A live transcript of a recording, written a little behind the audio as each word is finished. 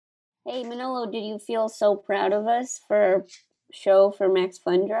Hey Manolo, did you feel so proud of us for our show for Max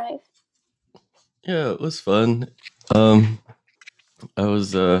Fun Drive? Yeah, it was fun. I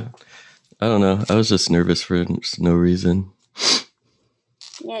was I don't know. I was just nervous for no reason.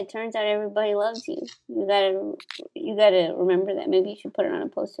 Yeah, it turns out everybody loves you. You gotta remember that. Maybe you should put it on a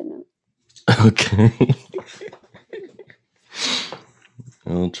post-it note. Okay.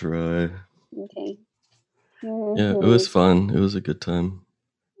 I'll try. Okay. Yeah, it Hmm. was fun. It was a good time.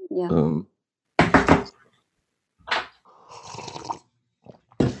 Yeah. Um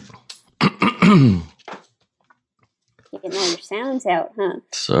Getting all your sounds out, huh?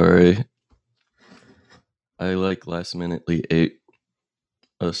 Sorry. I last minutely ate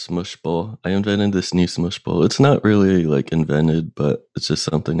a smush bowl. I invented this new smush bowl. It's not really invented, but it's just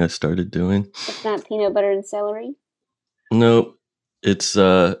something I started doing. It's not peanut butter and celery. No, it's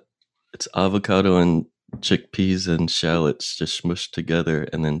it's avocado and chickpeas and shallots just smushed together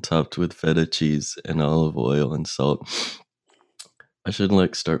and then topped with feta cheese and olive oil and salt. I should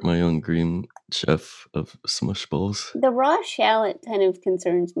start my own green chef of smush bowls. The raw shallot kind of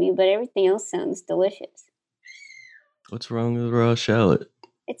concerns me, but everything else sounds delicious. What's wrong with raw shallot?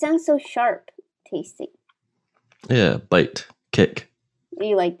 It sounds so sharp tasting. Yeah, bite, kick.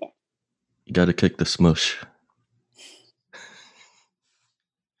 You like that? You gotta kick the smush.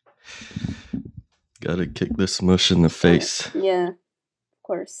 Gotta kick the smush in the face. Yeah, of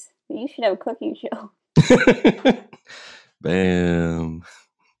course. You should have a cooking show. Bam.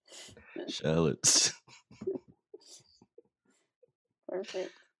 Shallots.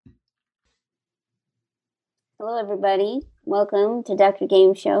 Perfect. Hello, everybody. Welcome to Dr.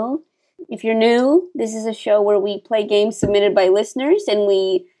 Game Show. If you're new, this is a show where we play games submitted by listeners, and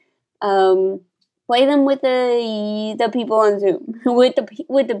we play them with the people on Zoom. with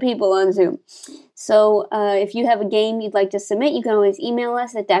the people on Zoom. So if you have a game you'd like to submit, you can always email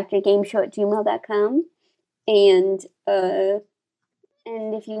us at drgameshow@gmail.com. And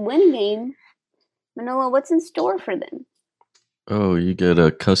if you win a game, Manolo, what's in store for them? Oh, you get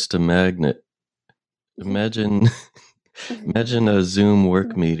a custom magnet. Imagine a Zoom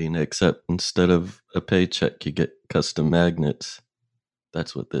work meeting, except instead of a paycheck, you get custom magnets.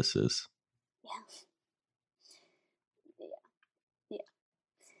 That's what this is. Yeah.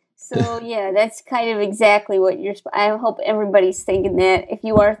 So yeah, that's kind of exactly what I hope everybody's thinking that. If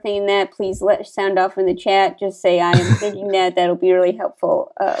you are thinking that, please let sound off in the chat. Just say I am thinking that. That'll be really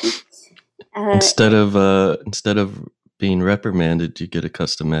helpful. Instead of being reprimanded, you get a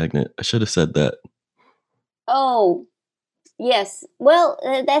custom magnet. I should have said that. Oh, yes. Well,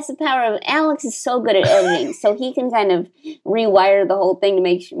 that's the power of Alex. Is so good at editing, so he can kind of rewire the whole thing to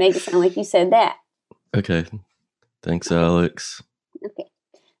make it sound like you said that. Okay, thanks, Alex. Okay,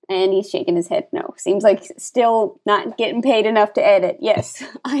 and he's shaking his head. No, seems like still not getting paid enough to edit. Yes,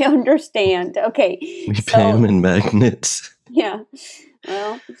 I understand. Okay, we pay him in magnets. Yeah.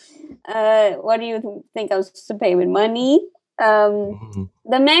 Well, what do you think I was supposed to pay him in money?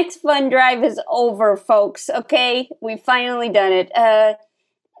 The Max Fun Drive is over, folks. Okay, we've finally done it.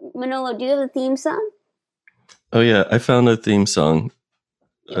 Manolo, do you have a theme song? Oh yeah, I found a theme song.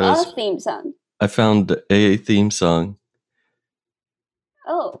 A theme song. I found a theme song.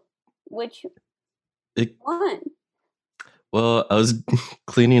 Oh, which one? Well, I was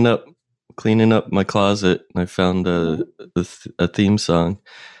cleaning up my closet, and I found a theme song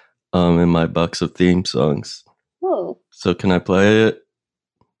in my box of theme songs. Oh. So can I play it?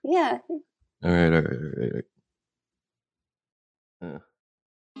 Yeah. All right. Yeah.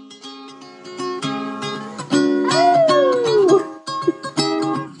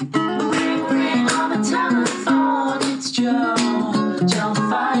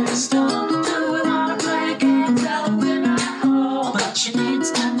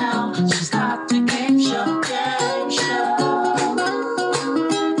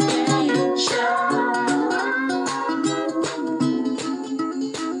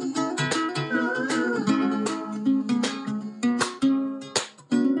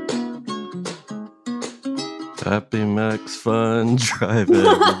 Happy Max Fun Drive.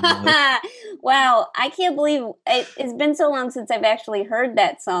 Wow, I can't believe it's been so long since I've actually heard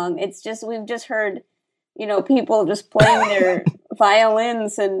that song. We've just heard, people just playing their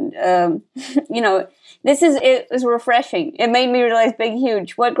violins, and it was refreshing. It made me realize Big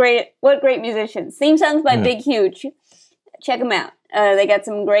Huge. What great musicians. Theme songs by Big Huge. Check them out. They got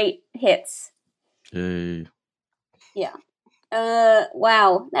some great hits. Yay. Yeah.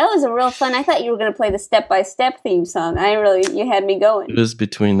 Wow, that was a real fun. I thought you were going to play the Step by Step theme song. You had me going. It was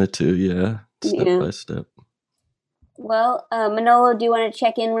between the two, yeah. Step by Step. Well, Manolo, do you want to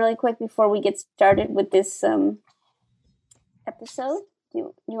check in really quick before we get started with this episode?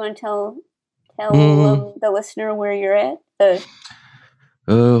 Do you want to tell Mm. the listener where you're at?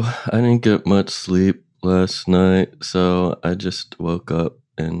 Oh, I didn't get much sleep last night, so I just woke up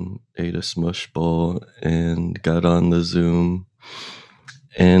and ate a smush bowl and got on the Zoom,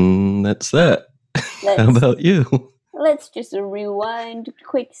 and that's that. How about you? Let's just rewind a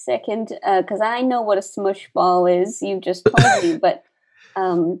quick second, because I know what a smush ball is. You just told me, but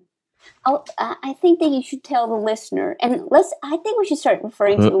I think that you should tell the listener, and I think we should start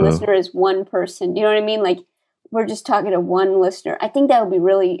referring to the listener as one person. Do you know what I mean? Like, we're just talking to one listener. I think that would be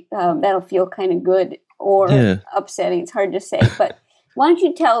really, that'll feel kind of good or upsetting. It's hard to say, but why don't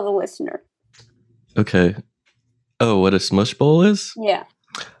you tell the listener? Okay. Oh, what a smush bowl is? Yeah.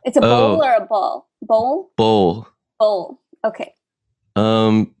 It's a bowl or a ball? Bowl? Bowl. Okay.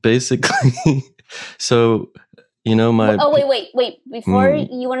 Basically, so, my... Oh, wait. Before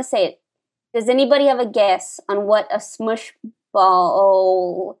you want to say it, does anybody have a guess on what a smush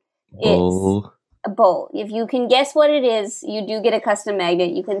ball is? A bowl. If you can guess what it is, you do get a custom magnet.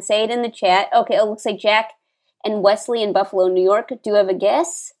 You can say it in the chat. Okay, it looks like Jack and Wesley in Buffalo, New York. Do you have a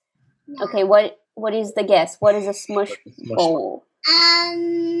guess? No. Okay, what is the guess? What is a smush bowl?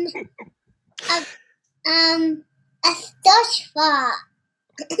 A stush ball.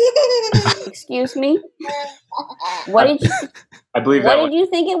 Excuse me? What did you... I believe what did you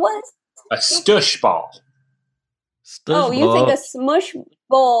think it was? A stush ball. You think a smush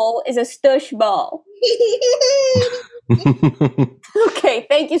bowl is a stush ball? Okay,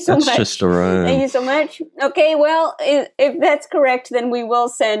 thank you so much. That's just a rhyme. Thank you so much. Okay, well, if that's correct, then we will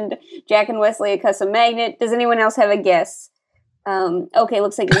send Jack and Wesley a custom magnet. Does anyone else have a guess? Okay,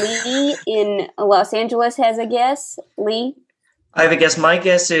 looks like Lee in Los Angeles has a guess. Lee? I have a guess. My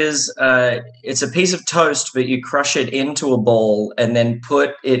guess is it's a piece of toast, but you crush it into a ball and then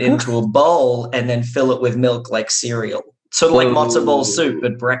put it into a bowl and then fill it with milk like cereal. Sort of like matzo ball soup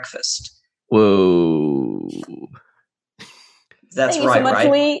at breakfast. Whoa. That's thank right, you so much,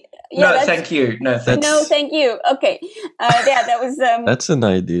 right? Lee. Yeah, no, thank you. No, thank you. Okay. Yeah, that was... That's an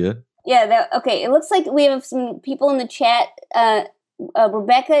idea. Yeah, okay. It looks like we have some people in the chat.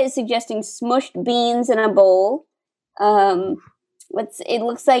 Rebecca is suggesting smushed beans in a bowl. It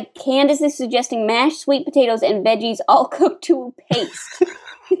looks like Candace is suggesting mashed sweet potatoes and veggies all cooked to paste.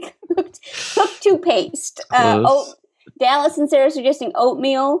 cooked to paste. Dallas and Sarah suggesting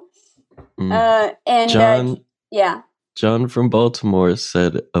oatmeal. And John, yeah. John from Baltimore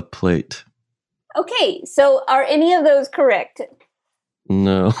said a plate. Okay, so are any of those correct?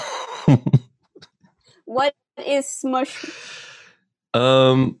 No. What is smush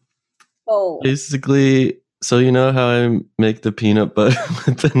bowl? Basically, so you know how I make the peanut butter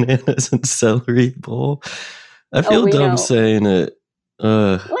with bananas and celery bowl? I feel dumb saying it.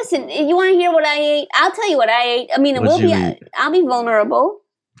 Listen, you want to hear what I ate? I'll tell you what I ate. I mean, I'll be vulnerable.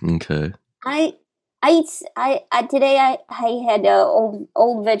 Okay. Today I had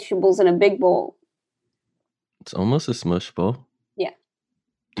old vegetables in a big bowl. It's almost a smush bowl. Yeah.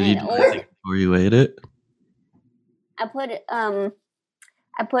 Did you do anything before you ate it? I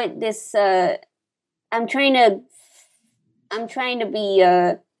put this. I'm trying to be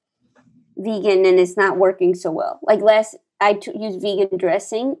vegan, and it's not working so well. Like I used vegan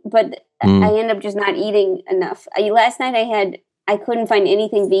dressing, but I end up just not eating enough. Last night I couldn't find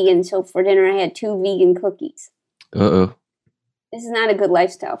anything vegan, so for dinner I had 2 vegan cookies. Uh-oh. This is not a good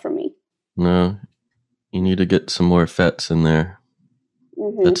lifestyle for me. No, you need to get some more fats in there.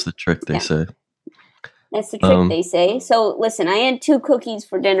 Mm-hmm. That's the trick, they say. That's the trick, they say. So, listen, I had 2 cookies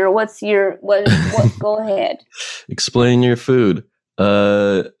for dinner. What? Go ahead. Explain your food.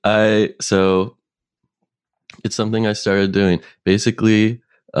 So it's something I started doing. Basically,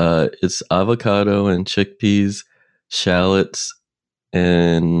 it's avocado and chickpeas, shallots,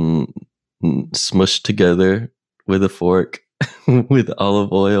 and smushed together with a fork with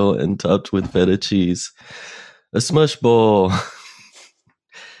olive oil and topped with feta cheese. A smush bowl.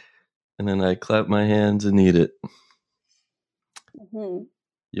 And then I clap my hands and eat it. Mm-hmm.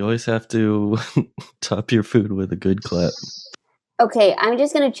 You always have to top your food with a good clap. Okay, I'm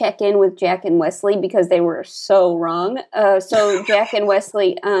just going to check in with Jack and Wesley because they were so wrong. So Jack and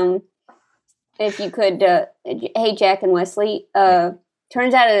Wesley, if you could, hey Jack and Wesley,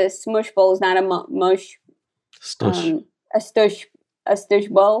 turns out a smush bowl is not a mush. Stush. A stush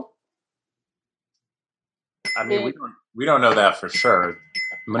bowl. I mean, we don't know that for sure.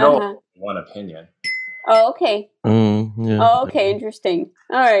 Manoa one opinion. Oh, okay. Yeah. Oh, okay. Interesting.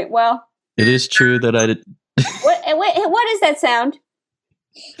 All right. Well, it is true that I did. What is that sound?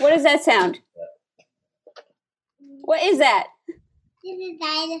 What is that sound? What is that? It's a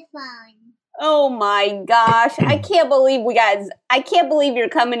xylophone. Oh my gosh. I can't believe you're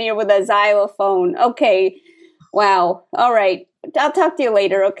coming here with a xylophone. Okay. Wow. All right. I'll talk to you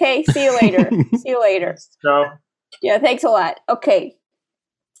later, okay? See you later. See you later. So, Yeah, thanks a lot. Okay.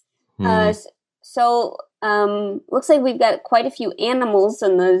 So, looks like we've got quite a few animals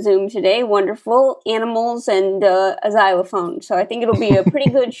in the Zoom today. Wonderful animals and a xylophone. So I think it'll be a pretty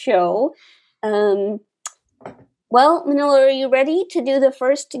good show. Well, Manolo, are you ready to do the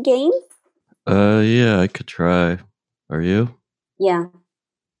first game? Yeah, I could try. Are you? Yeah,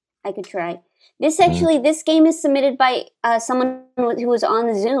 I could try. This game is submitted by someone who was on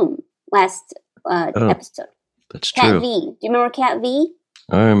the Zoom last episode. That's Cat true. V. Do you remember Cat V?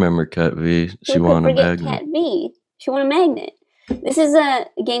 I remember Cat V. She won a magnet. Cat V. She won a magnet. This is a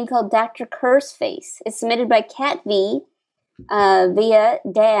game called Dr. Curseface. It's submitted by Cat V via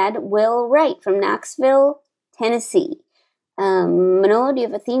Dad Will Wright from Knoxville, Tennessee. Manolo, do you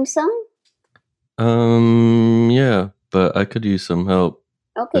have a theme song? Yeah, but I could use some help.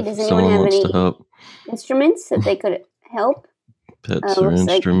 Okay, does anyone have any instruments that they could help? Pets or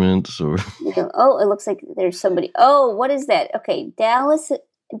instruments or... Oh, it looks like there's somebody. Oh, what is that? Okay, Dallas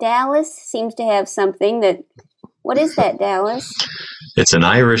seems to have something that... What is that, Dallas? It's an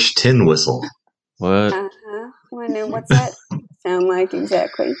Irish tin whistle. What? Uh-huh. I wonder, what's that sound like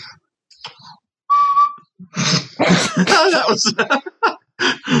exactly? That was...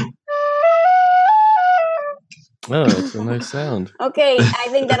 Oh, it's a nice sound. Okay, I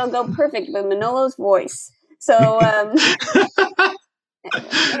think that'll go perfect with Manolo's voice. So,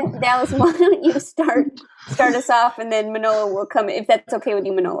 Dallas, why don't you start us off, and then Manolo will come, if that's okay with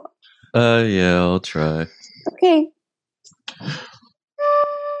you, Manolo. Yeah, I'll try. Okay.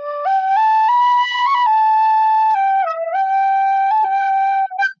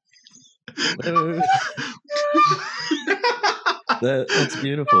 That's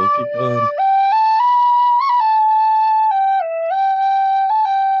beautiful. Keep going.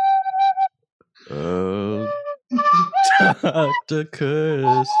 Oh, Dr.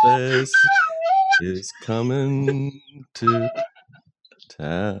 Curseface is coming to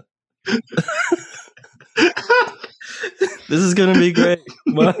town. This is gonna be great.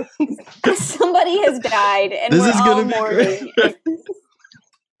 Somebody has died, and this we're is all gonna be mourning. great.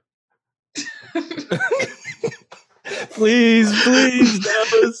 Please,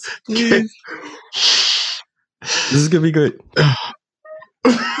 Dallas, please. This is gonna be great.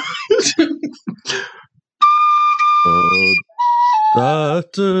 Oh,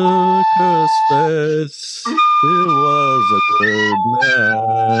 Dr. Curseface, he was a good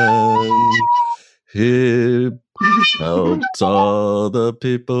man. He helped all the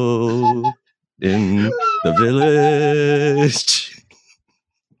people in the village.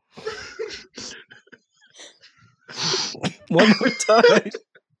 One more time.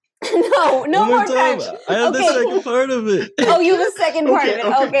 No more time. I have the second part of it. Oh, you have the second part of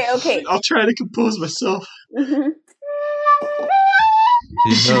it. Okay. I'll try to compose myself. Mm-hmm.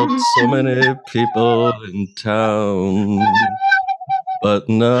 He helped so many people in town, but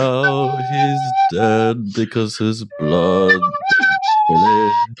now he's dead because his blood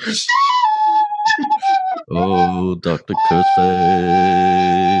village. Oh, Dr.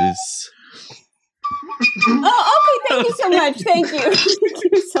 Curseface. Oh, okay. Thank you so much. Thank you. Thank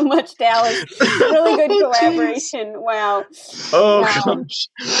you so much, Dallas. Really good collaboration. Wow. Oh, gosh.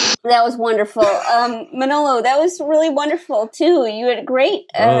 That was wonderful. Manolo, that was really wonderful, too. You had great...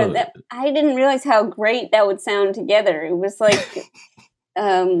 I didn't realize how great that would sound together. It was like...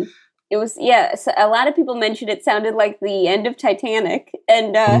 so a lot of people mentioned it sounded like the end of Titanic.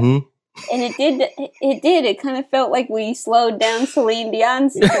 And... And it did. It kind of felt like we slowed down Celine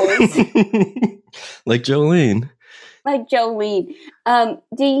Dion's voice, like Jolene. Did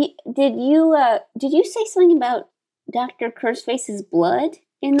you say something about Dr. Curseface's blood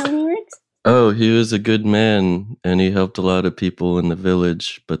in the lyrics? Oh, he was a good man, and he helped a lot of people in the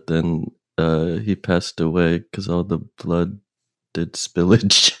village. But then he passed away because all the blood did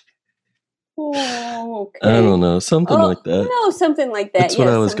spillage. Oh, okay. I don't know, something like that. No, something like that. That's what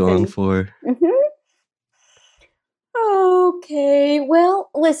I was going for. Mm-hmm. Okay,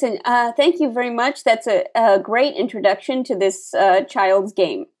 well, listen, thank you very much. That's a great introduction to this child's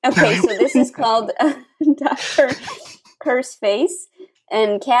game. Okay, so this is called Dr. Curseface,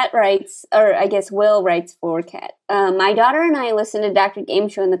 and Cat writes, or I guess Will writes for Cat. My daughter and I listened to Dr. Game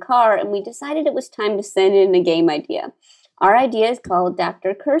Show in the car, and we decided it was time to send in a game idea. Our idea is called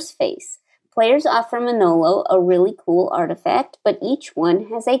Dr. Curseface. Players offer Manolo a really cool artifact, but each one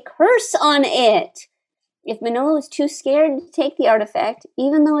has a curse on it. If Manolo is too scared to take the artifact,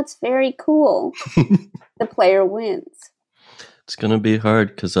 even though it's very cool, the player wins. It's gonna be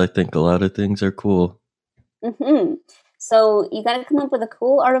hard because I think a lot of things are cool. So you got to come up with a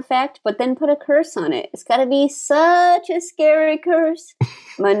cool artifact, but then put a curse on it. It's got to be such a scary curse.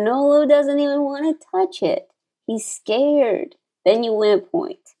 Manolo doesn't even want to touch it. He's scared. Then you win a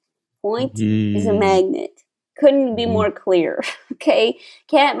point. Point is a magnet. Couldn't be more clear. Okay,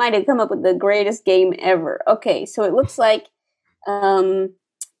 Cat might have come up with the greatest game ever. Okay, so it looks like I'm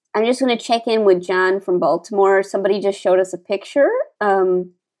just going to check in with John from Baltimore. Somebody just showed us a picture. Are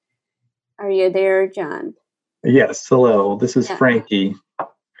you there, John? Yes, hello. This is Frankie.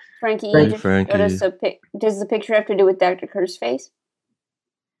 Frankie, you just showed us a does the picture have to do with Dr. Curseface?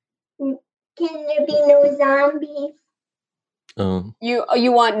 Can there be no zombies?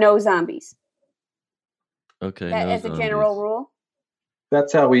 You want no zombies? Okay. That, no as zombies. a general rule?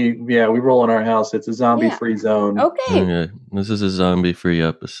 That's how we roll in our house. It's a zombie-free zone. Okay. Okay. This is a zombie-free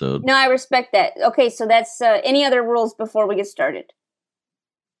episode. No, I respect that. Okay, so that's any other rules before we get started?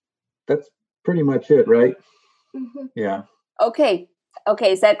 That's pretty much it, right? Mm-hmm. Yeah. Okay,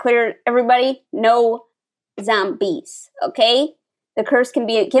 is that clear, everybody? No zombies, okay? The curse can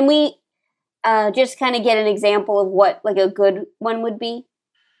be... Can we just kind of get an example of what like a good one would be?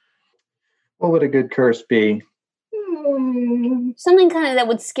 What would a good curse be? Something kind of that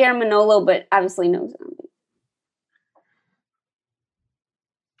would scare Manolo, but obviously no zombie.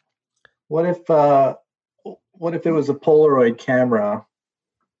 What if it was a Polaroid camera,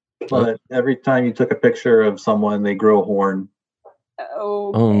 but every time you took a picture of someone, they grew a horn? Okay.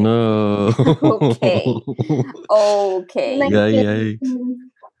 Oh no. Okay. Yay.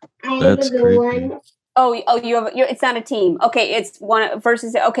 That's creepy. Oh, you have. It's not a team. Okay, it's one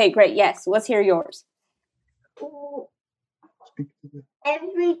versus. Okay, great. Yes, let's hear yours.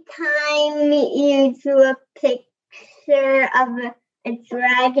 Every time you drew a picture of a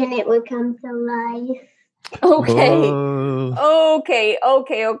dragon, it would come to life. Okay. Oh. Okay.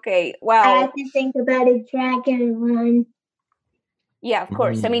 Wow. I have to think about a dragon one. Yeah, of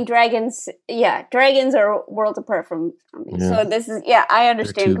course. I mean, dragons. Yeah, dragons are worlds apart from zombies. Yeah. So this is. Yeah, I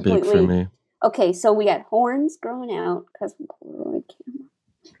understand They're too completely. big for me. Okay, so we got horns growing out because of the Polaroid camera,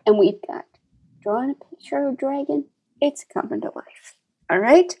 and we've got drawing a picture of a dragon. It's coming to life. All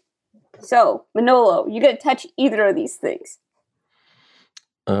right. So Manolo, you gonna touch either of these things?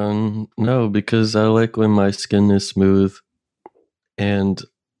 No, because I like when my skin is smooth, and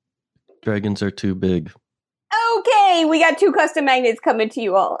dragons are too big. Okay, we got 2 custom magnets coming to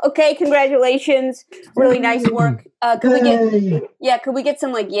you all. Okay, congratulations. Really nice work. Could we get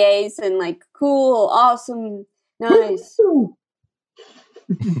some like yays and like cool, awesome, nice.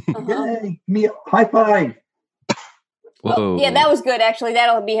 Yay! Me high five. Whoa. Oh, yeah, that was good actually.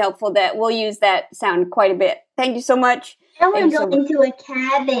 That'll be helpful. That we'll use that sound quite a bit. Thank you so much. I want to go into a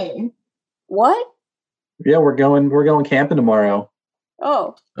cabin. What? Yeah, we're going camping tomorrow.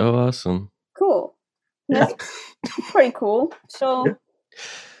 Oh, awesome. cool. That's pretty cool. So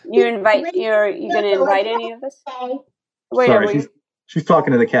you're gonna invite any of us? Sorry, she's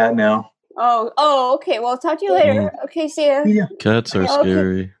talking to the cat now. Oh, okay. Well, I'll talk to you later. Okay, see ya. Yeah. Cats are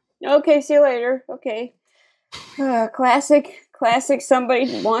scary. Okay, see you later. Okay. Classic.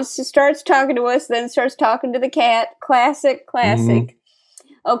 Somebody starts talking to us, then starts talking to the cat. Classic.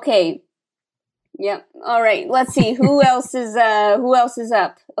 Okay. Yep. All right. Let's see who else is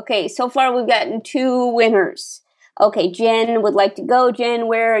up. Okay. So far, we've gotten 2 winners. Okay. Jen would like to go. Jen,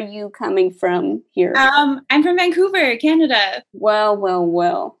 where are you coming from here? I'm from Vancouver, Canada. Well.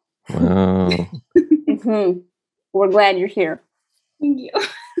 Wow. We're glad you're here. Thank you.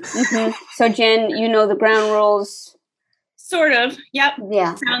 So, Jen, you know the ground rules. Sort of. Yep.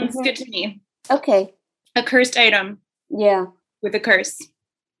 Yeah. Sounds good to me. Okay. A cursed item. Yeah. With a curse.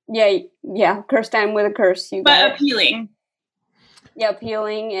 Yeah. Cursed item with a curse. But appealing. Yeah,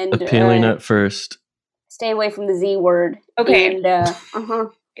 appealing and appealing at first. Stay away from the Z word. Okay. And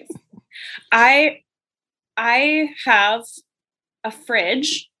I have a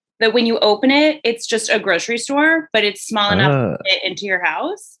fridge that when you open it, it's just a grocery store, but it's small enough to fit into your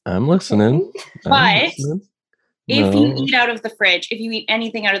house. I'm listening. But if you eat out of the fridge, if you eat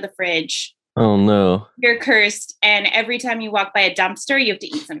anything out of the fridge, oh no, you're cursed. And every time you walk by a dumpster, you have to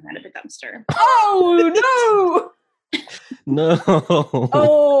eat something out of the dumpster. Oh no! No.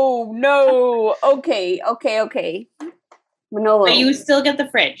 Oh no. Okay. Manolo. But you still get the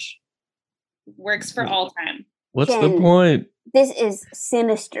fridge. Works for all time. What's the point? This is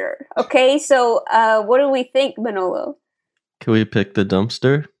sinister. Okay, so what do we think, Manolo? Can we pick the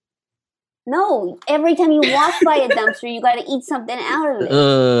dumpster? No, every time you walk by a dumpster, you got to eat something out of it.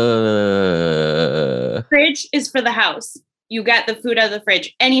 Fridge is for the house. You get the food out of the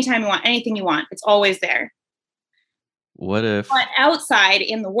fridge anytime you want, anything you want. It's always there. What if? But outside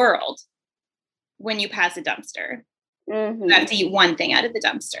in the world, when you pass a dumpster, you have to eat one thing out of the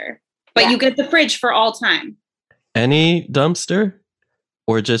dumpster. But you get the fridge for all time. Any dumpster?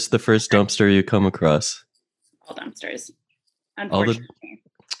 Or just the first dumpster you come across? All dumpsters. Unfortunately.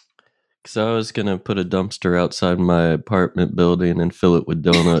 Because I was going to put a dumpster outside my apartment building and fill it with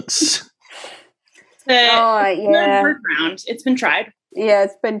donuts. Workaround. It's been tried. Yeah,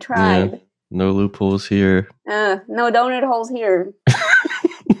 it's been tried. Yeah, no loopholes here. No donut holes here.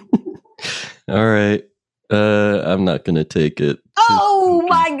 All right. I'm not going to take it. Oh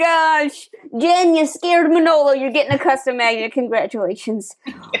my gosh. Jen, you scared Manolo. You're getting a custom magnet. Congratulations.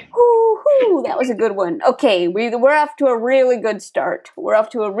 Woo-hoo. That was a good one. Okay, we're off to a really good start.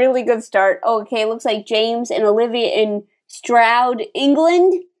 Okay, looks like James and Olivia in Stroud,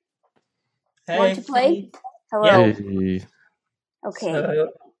 England. Hey. Want to play? Hello. Hey. Okay. So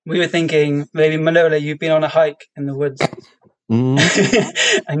we were thinking maybe Manolo, you've been on a hike in the woods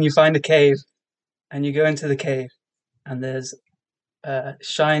and you find a cave and you go into the cave and there's a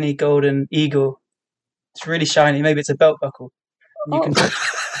shiny golden eagle. It's really shiny. Maybe it's a belt buckle. You can touch it.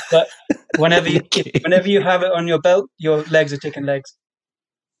 But whenever you have it on your belt, your legs are chicken legs.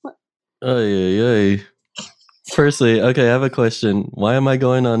 Ay. Firstly, okay, I have a question. Why am I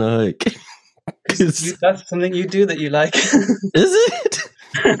going on a hike? That's something you do that you like. Is it?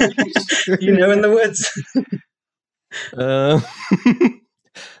 You know, in the woods.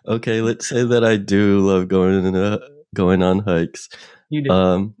 Okay, let's say that I do love going on hikes. You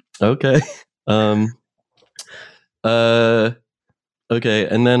do. Okay. Okay,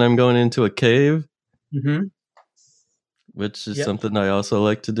 and then I'm going into a cave, which is something I also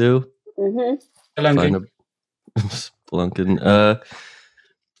like to do. Spelunking. Spelunking.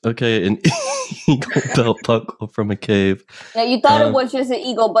 Okay, an eagle belt buckle from a cave. Yeah, you thought it was just an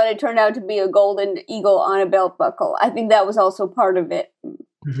eagle, but it turned out to be a golden eagle on a belt buckle. I think that was also part of it.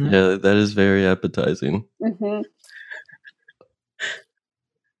 Yeah, that is very appetizing. But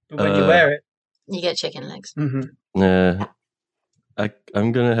when you wear it, you get chicken legs. Yeah,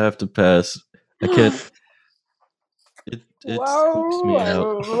 I'm gonna have to pass. I can't. It freaks me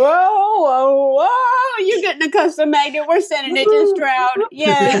out. Whoa! You're getting a custom magnet. We're sending it to Stroud.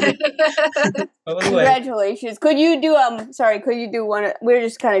 Yeah. Congratulations. Could you do one? We're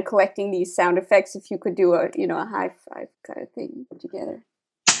just kind of collecting these sound effects. If you could do a high five kind of thing together.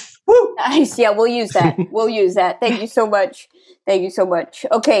 Woo! Nice. Yeah, we'll use that. Thank you so much.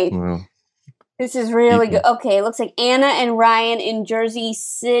 Okay. Wow. This is really good. Okay, it looks like Anna and Ryan in Jersey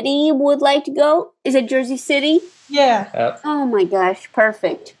City would like to go. Is it Jersey City? Yeah. Oh my gosh,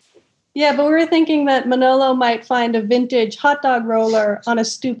 perfect. Yeah, but we were thinking that Manolo might find a vintage hot dog roller on a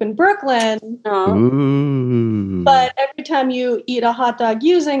stoop in Brooklyn. Ooh. But every time you eat a hot dog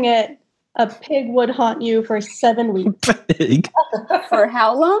using it, a pig would haunt you for 7 weeks. Pig? For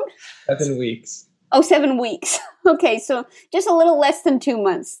how long? 7 weeks. Oh, 7 weeks. Okay, so just a little less than 2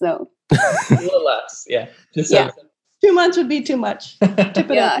 months, though. A little less, yeah. 2 months would be too much. Tip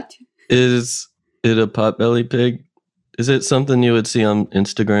it up. Is it a potbelly pig? Is it something you would see on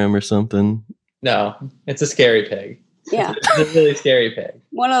Instagram or something? No, it's a scary pig. Yeah. It's a really scary pig.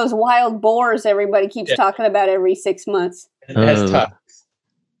 One of those wild boars everybody keeps talking about every 6 months. It has tusks.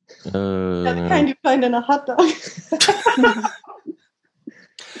 That's the kind you find in a hot dog.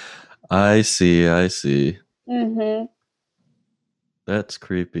 I see. Mm-hmm. That's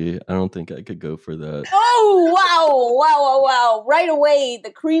creepy. I don't think I could go for that. Oh, wow. Right away,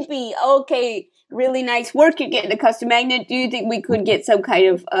 the creepy. Okay, really nice work. You're getting a custom magnet. Do you think we could get some kind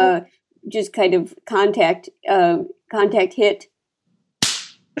of, contact hit?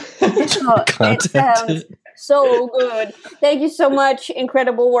 It sounds so good. Thank you so much.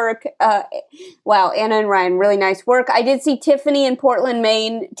 Incredible work. Wow, Anna and Ryan, really nice work. I did see Tiffany in Portland,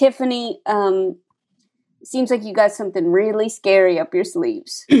 Maine. Tiffany, seems like you got something really scary up your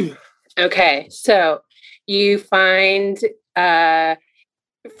sleeves. Okay, so you find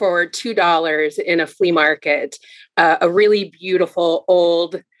for $2 in a flea market a really beautiful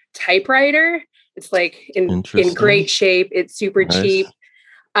old typewriter. It's like in great shape. It's super cheap.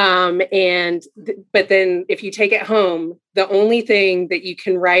 But then if you take it home, the only thing that you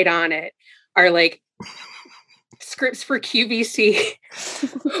can write on it are like scripts for QVC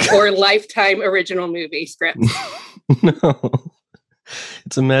or Lifetime original movie scripts. No,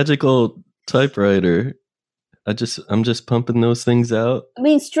 it's a magical typewriter. I'm just pumping those things out. I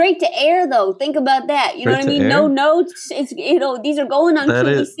mean, straight to air though. Think about that. You know what I mean? No notes. It's these are going on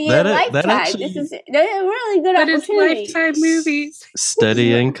QVC and Lifetime. This is a really good opportunity. It's Lifetime movies.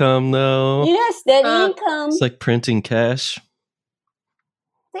 Steady income though. Yeah, steady income. It's like printing cash.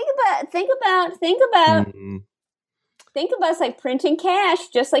 Think about. Think about it's like printing cash,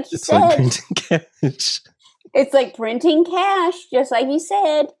 just like you It's said. like printing cash. It's like printing cash, just like you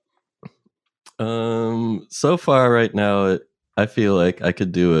said. So far right now, I feel like I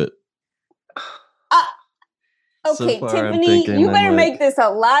could do it. Okay, So far, I'm Tiffany, thinking you I'm better like- make this a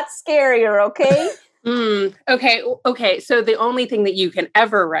lot scarier, okay? Okay. So the only thing that you can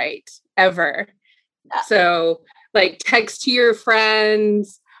ever write, ever. So like text to your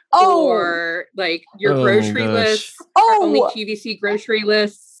friends or like your Oh my grocery gosh. lists are only QVC grocery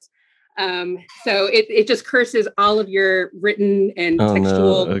lists. So it just curses all of your written and Oh, no.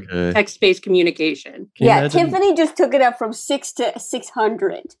 textual Okay. text-based communication. Can you Yeah, imagine- Tiffany just took it up from 6 to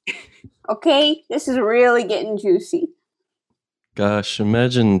 600. Okay? This is really getting juicy. Gosh,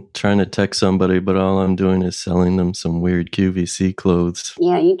 imagine trying to text somebody, but all I'm doing is selling them some weird QVC clothes.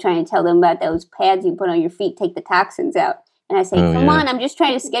 Yeah, you trying to tell them about those pads you put on your feet, take the toxins out. And I say, Oh, come yeah. on, I'm just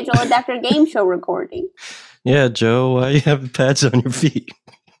trying to schedule a Dr. Game Show recording. Yeah, Joe, why you have pads on your feet?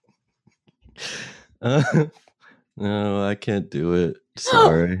 No, I can't do it.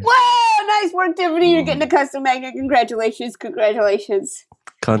 Sorry. Wow, nice work, Tiffany. You're getting a custom magnet. Congratulations. Congratulations.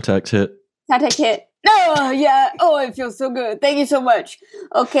 Contact hit. Contact hit. Oh, yeah. Oh, it feels so good. Thank you so much.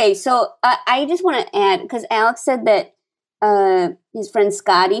 Okay, so I just want to add, because Alex said that his friend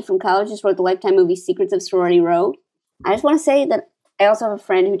Scotty from college just wrote the Lifetime movie Secrets of Sorority Row. I just want to say that I also have a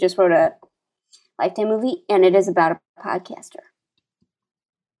friend who just wrote a Lifetime movie, and it is about a podcaster.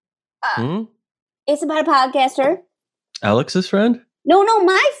 It's about a podcaster. Alex's friend? No,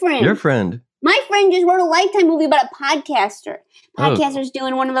 my friend. Your friend. My friend just wrote a Lifetime movie about a podcaster. Oh. Podcaster's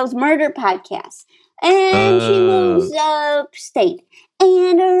doing one of those murder podcasts. And she moves upstate.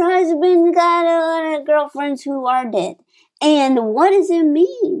 And her husband's got a lot of girlfriends who are dead. And what does it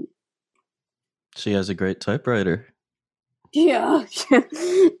mean? She has a great typewriter. Yeah.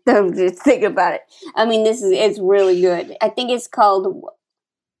 Don't just think about it. I mean, it's really good. I think it's called...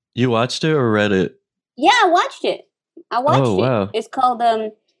 You watched it or read it? Yeah, I watched it. Oh, wow. It's called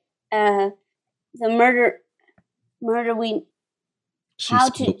the murder we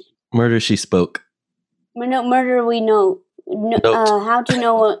Murder She Spoke. murder we know. How to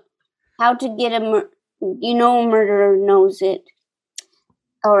know how to get a murderer knows it.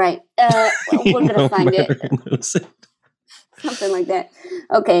 All right, we're gonna find it. Knows it. Something like that.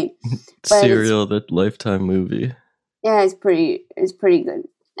 Okay, but Serial, the Lifetime movie. yeah, it's pretty good.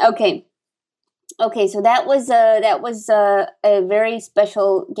 Okay. So that was a very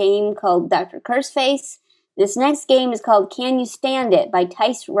special game called Dr. Curseface. This next game is called Can You Stand It by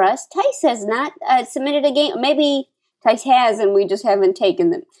Tice Rust. Tice has not submitted a game. Maybe Tice has and we just haven't taken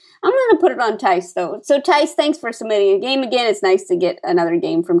them. I'm going to put it on Tice though. So Tice, thanks for submitting a game again. It's nice to get another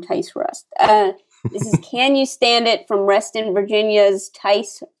game from Tice Rust. This is Can You Stand It from Reston, Virginia's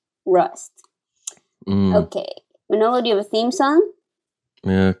Tice Rust. Okay. Manolo, do you have a theme song?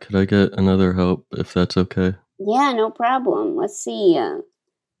 Yeah, could I get another help if that's okay? Yeah, no problem. Let's see.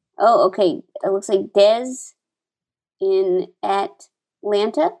 Okay. It looks like Des in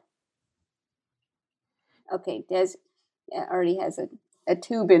Atlanta. Okay, Des already has a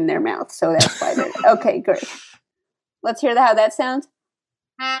tube in their mouth, so that's why they're... Okay, great. Let's hear how that sounds.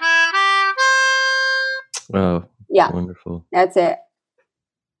 Oh, yeah. Wonderful. That's it.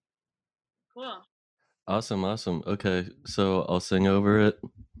 Cool. Awesome. Okay, so I'll sing over it.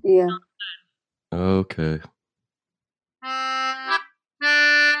 Yeah. Okay.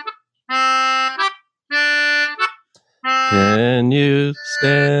 Can you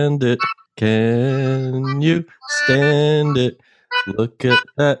stand it? Can you stand it? Look at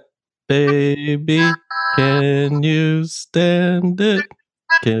that baby. Can you stand it?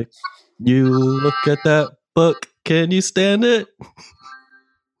 Can you look at that book? Can you stand it?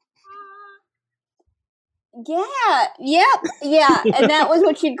 Yeah. And that was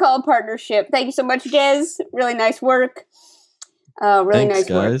what you'd call a partnership. Thank you so much, Des. Really nice work. Thanks, nice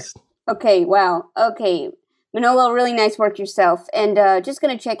work. guys. Okay, wow. Okay. Manolo, really nice work yourself. And just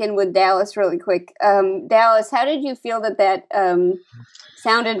going to check in with Dallas really quick. Dallas, how did you feel that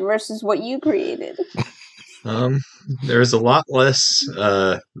sounded versus what you created? There's a lot less,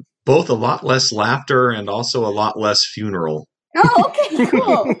 both a lot less laughter and also a lot less funeral. Oh, okay,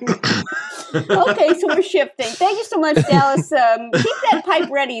 cool. Okay, so we're shifting. Thank you so much, Dallas. Keep that pipe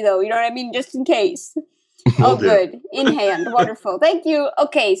ready, though. You know what I mean? Just in case. Oh, good. In hand. Wonderful. Thank you.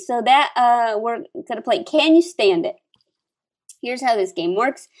 Okay, so that we're going to play Can You Stand It? Here's how this game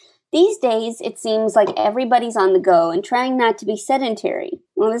works. These days, it seems like everybody's on the go and trying not to be sedentary.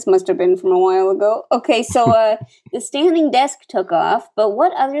 Well, this must have been from a while ago. Okay, so the standing desk took off, but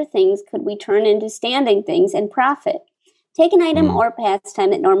what other things could we turn into standing things and profit? Take an item or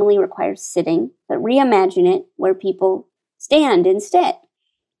pastime that normally requires sitting, but reimagine it where people stand instead.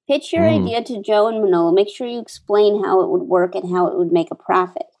 Pitch your idea to Joe and Manolo. Make sure you explain how it would work and how it would make a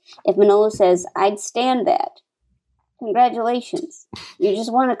profit. If Manolo says, I'd stand that, congratulations. You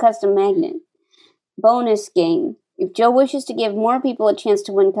just won a custom magnet. Bonus game. If Joe wishes to give more people a chance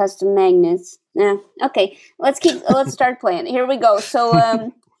to win custom magnets. Okay. Let's start playing. Here we go.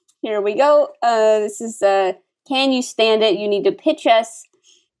 So here we go. This is Can You Stand It? You need to pitch us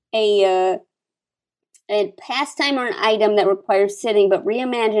a pastime or an item that requires sitting, but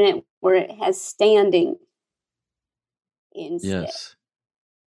reimagine it where it has standing instead. Yes.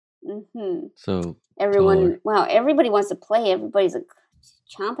 Mm-hmm. So everybody wants to play. Everybody's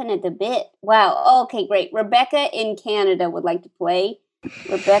chomping at the bit. Wow. Okay, great. Rebecca in Canada would like to play.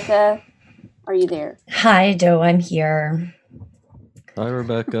 Rebecca, are you there? Hi, Joe. I'm here. Hi,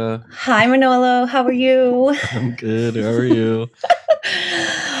 Rebecca. Hi, Manolo. How are you? I'm good. How are you?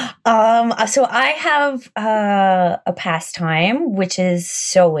 So I have a pastime, which is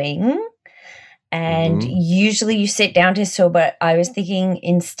sewing. And usually you sit down to sew, but I was thinking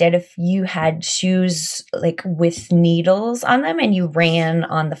instead if you had shoes like with needles on them and you ran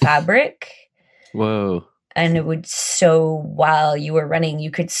on the fabric. Whoa. And it would sew while you were running.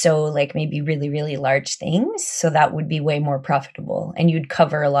 You could sew like maybe really, really large things. So that would be way more profitable. And you'd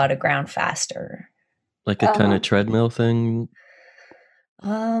cover a lot of ground faster. Like a kind of treadmill thing?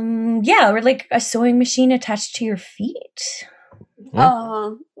 Yeah, or like a sewing machine attached to your feet.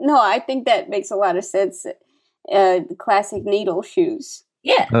 No, I think that makes a lot of sense. The classic needle shoes.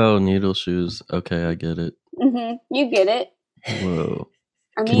 Yeah. Oh, needle shoes. Okay, I get it. Mm-hmm. You get it. Whoa.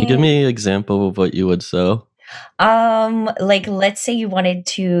 Can you give me an example of what you would sew? Like let's say you wanted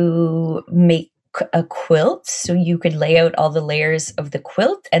to make a quilt, so you could lay out all the layers of the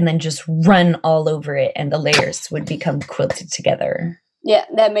quilt and then just run all over it, and the layers would become quilted together. Yeah,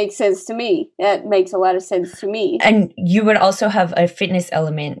 that makes sense to me. That makes a lot of sense to me. And you would also have a fitness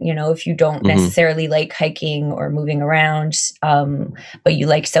element, if you don't necessarily like hiking or moving around, but you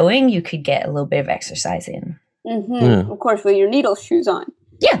like sewing, you could get a little bit of exercise in. Mm-hmm. Yeah. Of course, with your needle shoes on.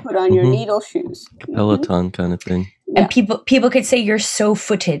 Yeah. Put on your needle shoes. Peloton kind of thing. And people could say you're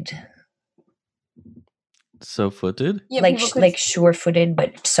so-footed. So-footed? Yeah, like sure-footed,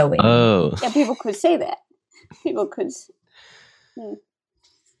 but sewing. Oh. Yeah, people could say that. People could...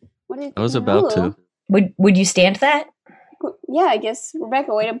 I was about to. Would you stand that? Yeah, I guess.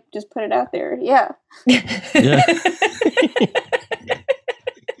 Rebecca, way to just put it out there. Yeah. Yeah.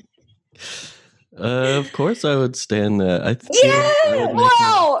 Of course I would stand that.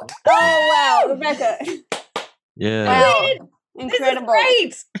 Wow! Oh, wow. Rebecca. Yeah. Wow. Incredible.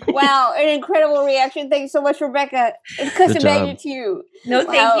 Great. Wow, an incredible reaction. Thank you so much, Rebecca. It's custom magnet to you. No,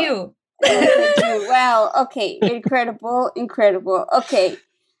 thank you. Wow. Okay. Incredible. Okay.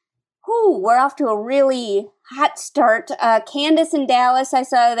 We're off to a really hot start. Candace in Dallas, I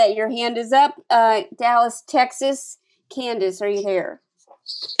saw that your hand is up. Dallas, Texas. Candace, are you there?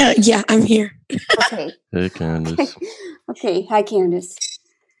 Yeah, I'm here. Okay. Hey, Candace. Okay. Hi, Candace.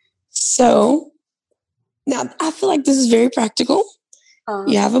 So, now I feel like this is very practical.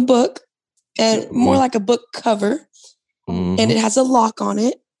 You have a book, and more like a book cover, and it has a lock on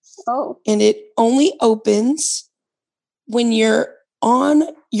it. Oh. And it only opens when you're on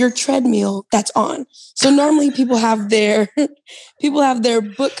your treadmill that's on. So normally people have their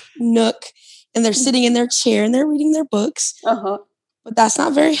book nook and they're sitting in their chair and they're reading their books. Uh-huh. But that's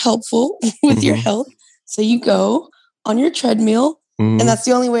not very helpful with your health. So you go on your treadmill and that's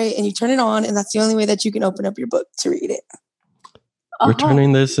the only way, and you turn it on, and that's the only way that you can open up your book to read it. We're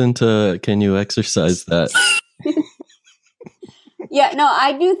turning this into, can you exercise that? Yeah, no,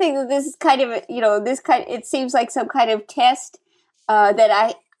 I do think that this is kind of, it seems like some kind of test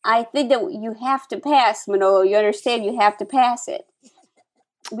that I think that you have to pass, Manolo. You understand? You have to pass it.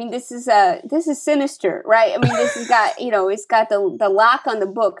 I mean, this is sinister, right? I mean, this has got, it's got the lock on the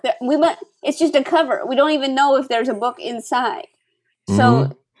book. It's just a cover. We don't even know if there's a book inside.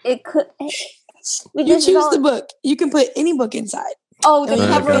 So it could. You choose the book. You can put any book inside. Oh, the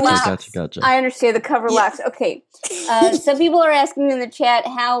cover locks. Gotcha. I understand the cover locks. Okay. Some people are asking in the chat,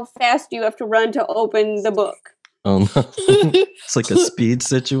 how fast do you have to run to open the book? Oh no! It's like a speed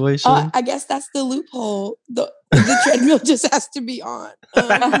situation. I guess that's the loophole. The treadmill just has to be on.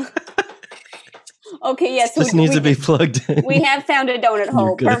 Okay, yes. This needs to be plugged in. We have found a donut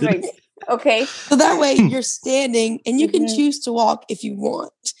hole. Perfect. Okay. So that way you're standing, and you can choose to walk if you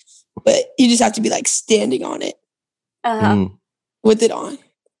want, but you just have to be like standing on it. Uh-huh. With it on.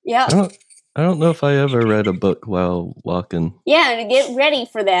 Yeah. I don't know if I ever read a book while walking. Yeah, get ready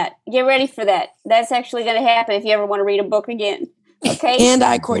for that. Get ready for that. That's actually going to happen if you ever want to read a book again. Okay?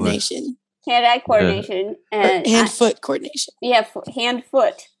 Hand-eye coordination. Hand-eye coordination. And hand-foot coordination. Yeah,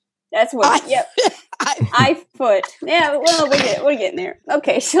 hand-foot. That's what. Yep. Eye-foot. Yeah, well, we're getting there.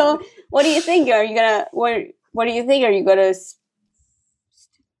 Okay, so what do you think? Are you going to... What do you think? Are you going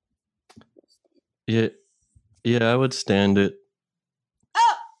to... Yeah, I would stand it.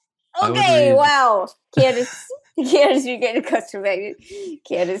 Okay, wow. Candace, you're getting accustomed to it.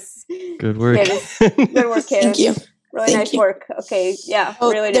 Candace. Good work. Candace, good work, Candace. Thank you. Really nice work. Okay, yeah,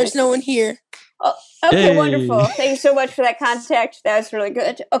 really nice. There's no one here. Oh, okay, wonderful. Thank you so much for that contact. That was really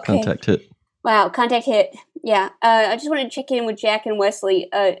good. Okay. Contact hit. Wow, contact hit. Yeah. I just wanted to check in with Jack and Wesley.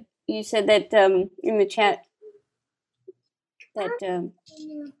 You said that in the chat that...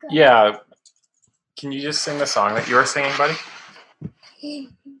 Yeah. Can you just sing the song that you were singing, buddy?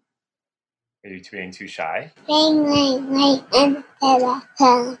 Are you being too shy? I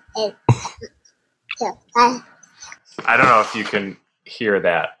don't know if you can hear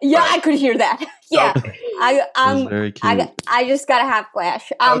that. Yeah, I could hear that. Yeah. Okay. Very cute. I just got a half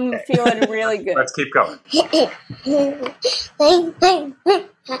flash. I'm feeling really good. Let's keep going.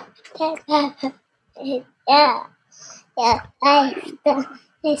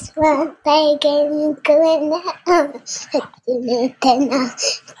 This one play game going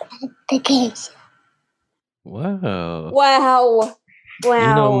application. Wow. Wow. You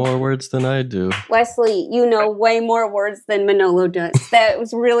know more words than I do. Wesley, you know way more words than Manolo does. That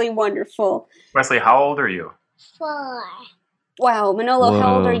was really wonderful. Wesley, how old are you? 4. Wow, Manolo,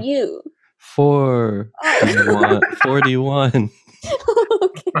 how old are you? 4. 41.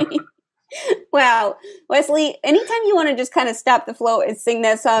 Okay. Wow. Wesley, anytime you want to just kind of stop the flow and sing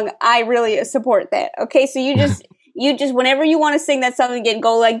that song, I really support that. Okay, so you just whenever you want to sing that song again,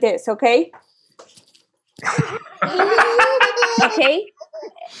 go like this, okay? Okay?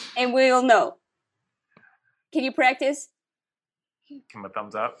 And we'll know. Can you practice? Give him a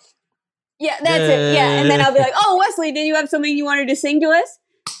thumbs up. Yeah, that's it. Yeah, and then I'll be like, oh, Wesley, did you have something you wanted to sing to us?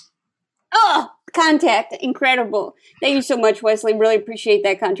 Oh, contact. Incredible. Thank you so much, Wesley. Really appreciate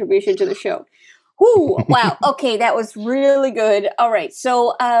that contribution to the show. Whoo, wow. Okay, that was really good. All right,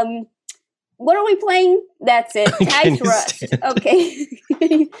 so what are we playing? That's it. Tice Rust. Okay.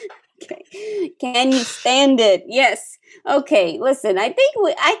 Okay. Can you stand it? Yes. Okay. Listen, I think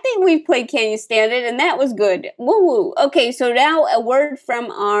we played Can You Stand It, and that was good. Woo woo. Okay. So now a word from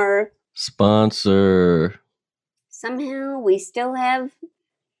our sponsor. Somehow we still have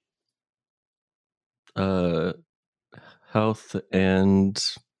health and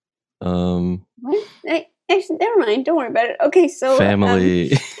what? Actually, never mind. Don't worry about it. Okay. So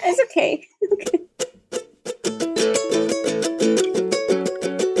family. It's okay. Okay.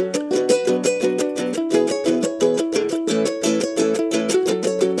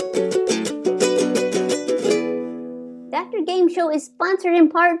 Game Show is sponsored in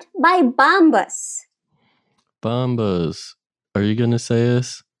part by Bombas. Bombas. Are you going to say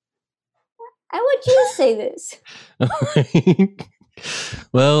this? I want you to say this.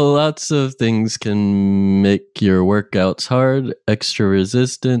 Well, lots of things can make your workouts hard. Extra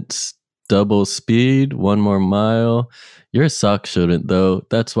resistance, double speed, 1 more mile. Your socks shouldn't, though.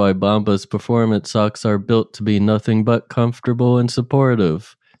 That's why Bombas performance socks are built to be nothing but comfortable and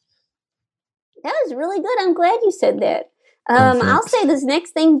supportive. That was really good. I'm glad you said that. I'll say this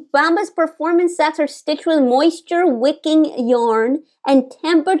next thing. Bombas performance socks are stitched with moisture wicking yarn and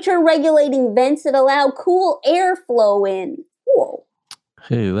temperature regulating vents that allow cool air flow in. Whoa.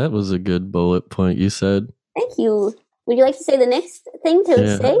 Hey, that was a good bullet point you said. Thank you. Would you like to say the next thing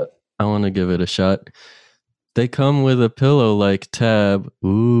to say? I want to give it a shot. They come with a pillow-like tab.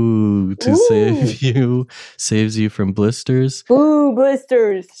 Ooh, saves you from blisters. Ooh,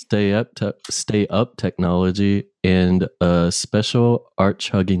 blisters. Stay up technology and a special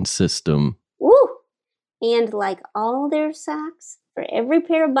arch-hugging system. Ooh. And like all their socks, for every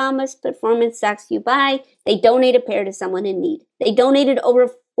pair of Bombas performance socks you buy, they donate a pair to someone in need. They donated over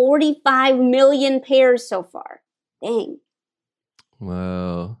 45 million pairs so far. Dang.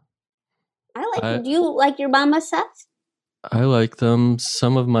 Wow. Do you like your Bombas socks? I like them.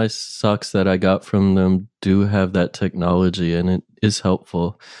 Some of my socks that I got from them do have that technology, and it is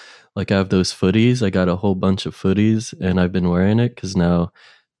helpful. Like I have those footies. I got a whole bunch of footies, and I've been wearing it because now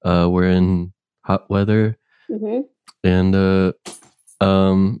we're in hot weather, and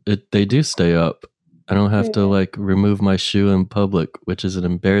they do stay up. I don't have to like remove my shoe in public, which is an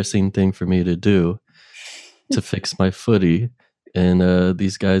embarrassing thing for me to do to fix my footie. And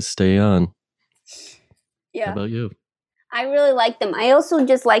these guys stay on. Yeah. How about you? I really like them. I also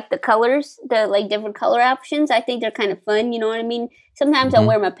just like the colors, the like different color options. I think they're kind of fun. You know what I mean? Sometimes I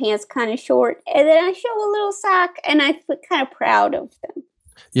wear my pants kind of short, and then I show a little sock, and I feel kind of proud of them.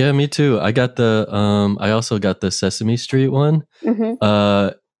 Yeah, me too. I got the I also got the Sesame Street one.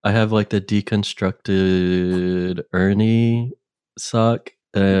 I have like the deconstructed Ernie sock,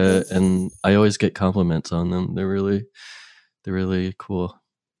 and I always get compliments on them. They're really cool.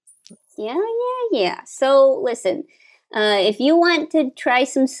 Yeah. So listen, if you want to try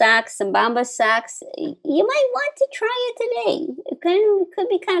some socks, some Bombas socks, you might want to try it today. It could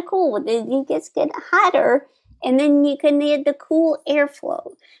be kind of cool. It gets get hotter, and then you can get the cool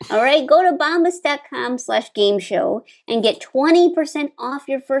airflow. All right, go to bombas.com/gameshow and get 20% off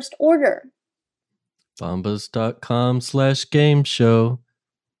your first order. Bombas.com/gameshow.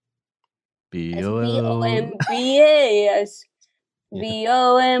 BOMBAS.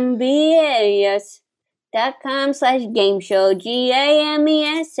 BOMBAS.com/gameshow.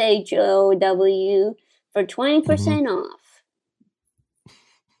 GAMESHOW for 20% off.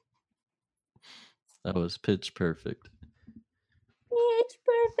 That was pitch perfect. Pitch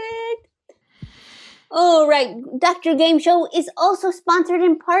perfect. All right, Dr. Game Show is also sponsored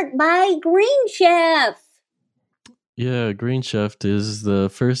in part by Green Chef. Yeah, Green Chef is the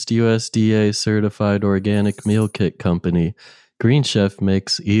first USDA certified organic meal kit company. Green Chef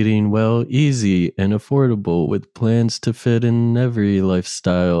makes eating well easy and affordable with plans to fit in every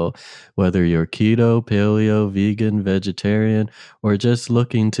lifestyle. Whether you're keto, paleo, vegan, vegetarian, or just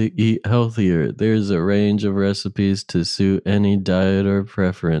looking to eat healthier, there's a range of recipes to suit any diet or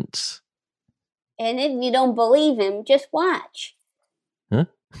preference. And if you don't believe him, just watch. Huh?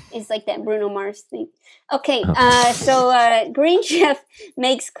 It's like that Bruno Mars thing. Okay, so Green Chef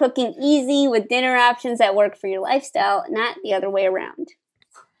makes cooking easy with dinner options that work for your lifestyle, not the other way around.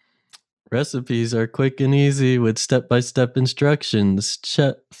 Recipes are quick and easy with step-by-step instructions,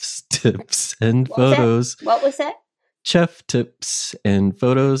 chef's tips, and photos. What was that? Chef tips and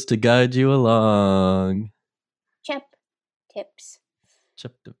photos to guide you along. Chef tips.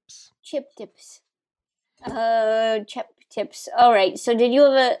 Chef tips. Chip tips. Chef tips. All right. So did you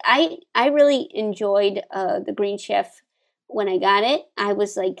have I really enjoyed the Green Chef when I got it. I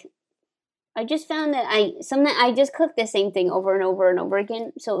was like, I just found that I just cooked the same thing over and over and over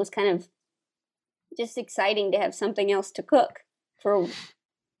again. So it was kind of just exciting to have something else to cook for,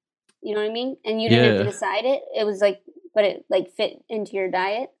 you know what I mean? And you didn't have to decide it. It was like, but it like fit into your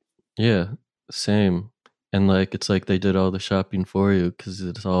diet. Yeah, same. And like, it's like they did all the shopping for you because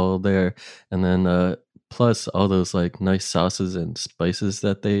it's all there. And then, plus all those like nice sauces and spices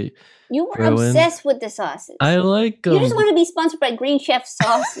that they You were obsessed with the sauces. I like them. You just want to be sponsored by Green Chef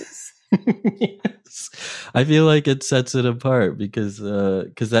sauces. Yes. I feel like it sets it apart because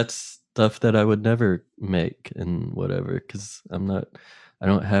that's stuff that I would never make and whatever because I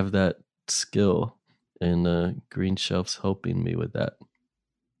don't have that skill and Green Chef's helping me with that.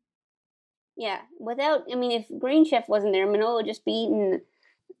 Yeah, if Green Chef wasn't there, Manolo would just be eating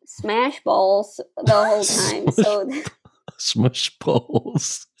smash balls the whole time. So Smush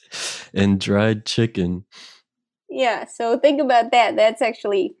balls and dried chicken. Yeah, so think about that. It's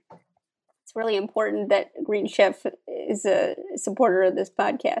really important that Green Chef is a supporter of this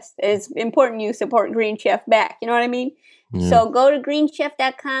podcast. It's important you support Green Chef back. You know what I mean? Yeah. So go to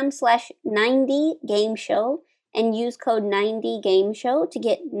greenchef.com/90gameshow and use code 90gameshow to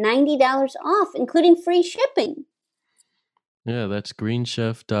get $90 off, including free shipping. Yeah, that's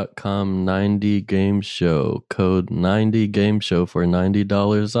greenchef.com 90gameshow. Code 90gameshow for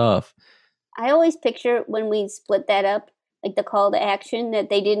 $90 off. I always picture when we split that up, like the call to action, that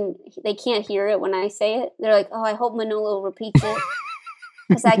they can't hear it when I say it. They're like, oh, I hope Manolo repeats it.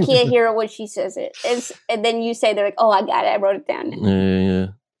 Because I can't hear it when she says it. And then you say, they're like, oh, I got it. I wrote it down. Yeah.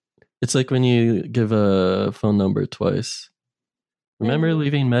 It's like when you give a phone number twice. Remember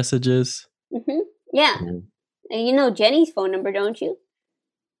leaving messages? Mm-hmm. Yeah. And you know Jenny's phone number, don't you?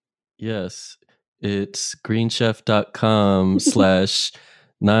 Yes. It's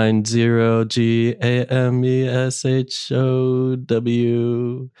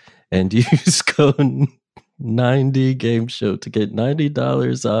greenchef.com/90gameshow and use code 90gameshow to get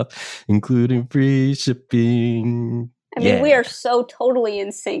 $90 off, including free shipping. I mean, we are so totally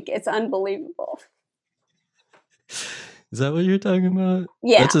in sync. It's unbelievable. Is that what you're talking about?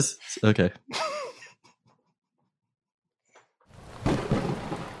 Yeah. Okay.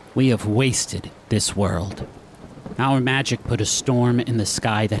 We have wasted this world. Our magic put a storm in the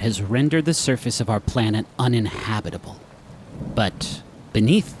sky that has rendered the surface of our planet uninhabitable. But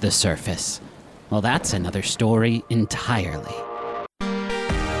beneath the surface, well, that's another story entirely.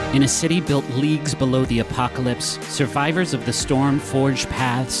 In a city built leagues below the apocalypse, survivors of the storm forge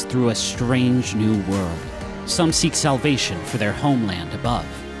paths through a strange new world. Some seek salvation for their homeland above.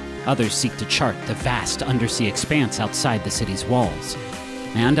 Others seek to chart the vast undersea expanse outside the city's walls.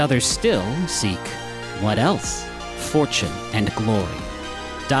 And others still seek, what else? Fortune and glory.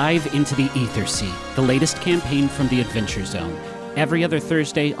 Dive into the Ether Sea, the latest campaign from the Adventure Zone, every other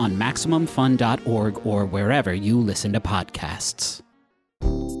Thursday on MaximumFun.org or wherever you listen to podcasts.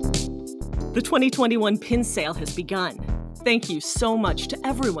 The 2021 pin sale has begun. Thank you so much to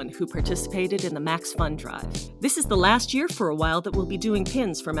everyone who participated in the Max Fun Drive. This is the last year for a while that we'll be doing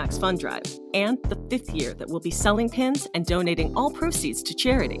pins for Max Fun Drive, and the 5th year that we'll be selling pins and donating all proceeds to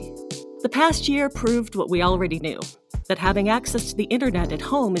charity. The past year proved what we already knew, that having access to the internet at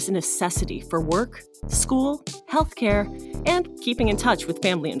home is a necessity for work, school, healthcare, and keeping in touch with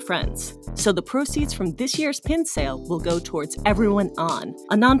family and friends. So the proceeds from this year's pin sale will go towards Everyone On,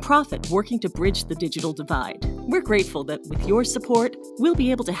 a nonprofit working to bridge the digital divide. We're grateful that with your support, we'll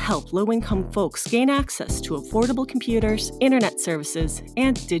be able to help low-income folks gain access to affordable computers, internet services,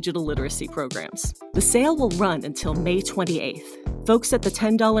 and digital literacy programs. The sale will run until May 28th. Folks at the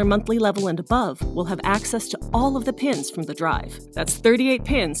 $10 monthly level and above will have access to all of the pins from the drive. That's 38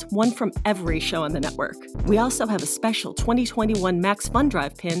 pins, one from every show on the network. We also have a special 2021 Max Fun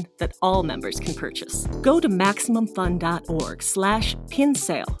Drive pin that all members can purchase. Go to MaximumFun.org/pin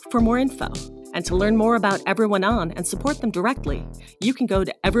sale for more info. And to learn more about Everyone On and support them directly, you can go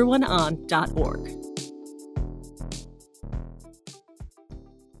to everyoneon.org.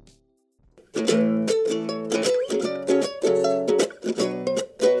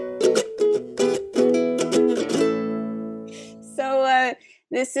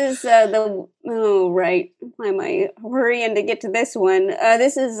 This is right. Why am I hurrying to get to this one?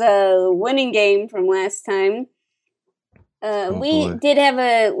 This is a winning game from last time. We did have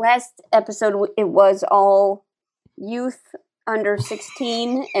a last episode. It was all youth under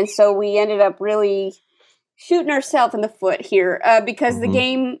 16, and so we ended up really shooting ourselves in the foot here because the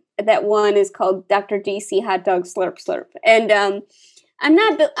game that won is called Dr. DC Hot Dog Slurp Slurp, and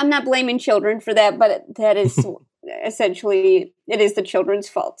I'm not blaming children for that, but that is. Essentially, it is the children's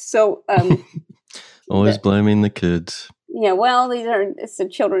fault. So, always blaming the kids. Yeah, well, it's the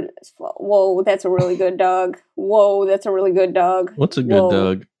children's fault. Whoa, that's a really good dog. Whoa, that's a really good dog. What's a good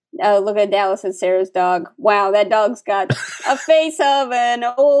dog? Look at Dallas and Sarah's dog. Wow, that dog's got a face of an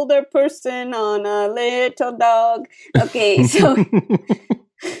older person on a little dog. Okay, so.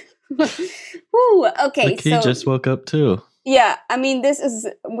 Whew, okay, he just woke up too. Yeah, I mean,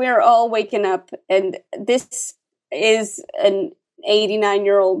 we're all waking up, and this is an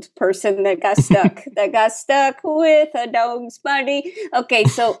 89-year-old person that got stuck, with a dog's body. Okay,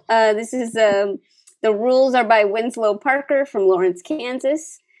 so this is, the rules are by Winslow Parker from Lawrence,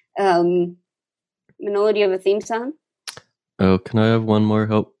 Kansas. Manolo, do you have a theme song? Oh, can I have one more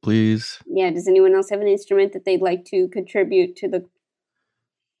help, please? Yeah, does anyone else have an instrument that they'd like to contribute to the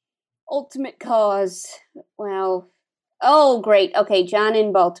ultimate cause? Wow. Oh, great. Okay, John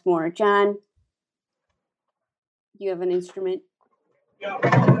in Baltimore. John, do you have an instrument?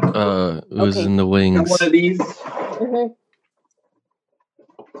 It was in the wings. One of these. Mm-hmm.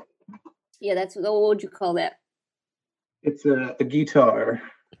 Yeah, what would you call that? It's a guitar.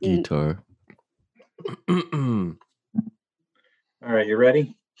 Guitar. All right, you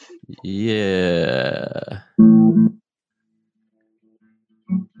ready? Yeah.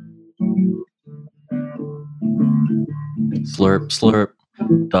 Slurp, slurp,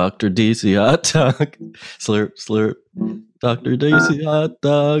 Dr. DC hot dog. Slurp, slurp, Dr. DC hot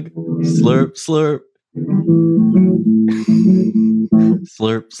dog. Slurp, slurp.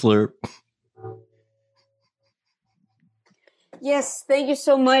 Slurp, slurp. Yes, thank you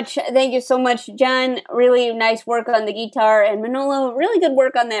so much. Thank you so much, John. Really nice work on the guitar. And Manolo, really good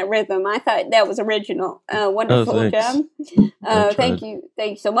work on that rhythm. I thought that was original. Wonderful job. Thank you.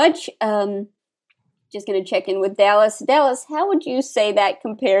 Thank you so much. Just going to check in with Dallas. Dallas, how would you say that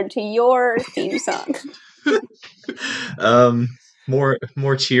compared to your theme song? More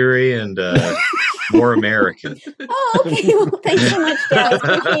cheery and more American. Oh, okay. Well, thanks so much, Dallas.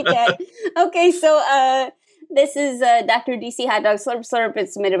 Appreciate that. Okay, so this is Dr. DC Hot Dog Slurp Slurp.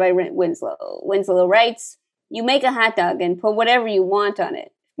 It's submitted by Winslow. Winslow writes, you make a hot dog and put whatever you want on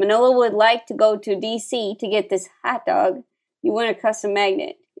it. Manolo would like to go to DC to get this hot dog. You want a custom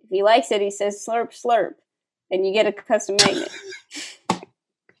magnet. If he likes it, he says slurp slurp, and you get a custom magnet.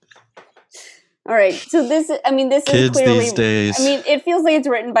 All right, so this is Kids clearly. These days. I mean, it feels like it's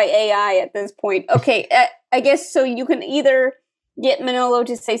written by AI at this point. Okay, I guess so. You can either get Manolo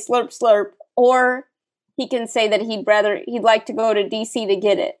to say slurp slurp, or he can say that he'd like to go to DC to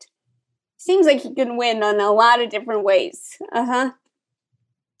get it. Seems like he can win on a lot of different ways.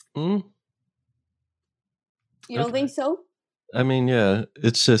 You don't think so? I mean, yeah.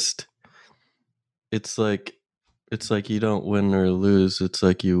 It's just, it's like you don't win or lose. It's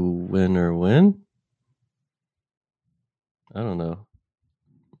like you win or win. I don't know.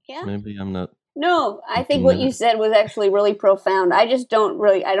 Yeah. Maybe I'm not. No, I think what you said was actually really profound. I just don't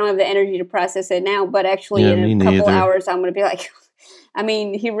have the energy to process it now, but actually in a couple hours, I'm going to be like, I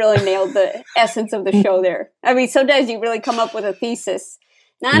mean, he really nailed the essence of the show there. I mean, sometimes you really come up with a thesis.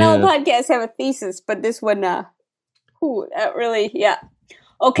 Not all podcasts have a thesis, but this one, really, yeah.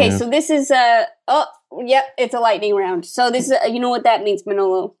 Okay, so this is, it's a lightning round. So this is, you know what that means,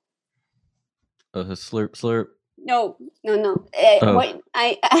 Manolo? Slurp, slurp. No.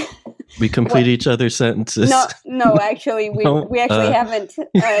 We complete each other's sentences. No, actually, we actually haven't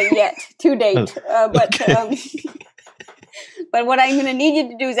yet to date. But what I'm going to need you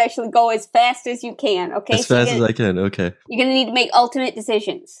to do is actually go as fast as you can. Okay, as fast as I can. Okay. You're going to need to make ultimate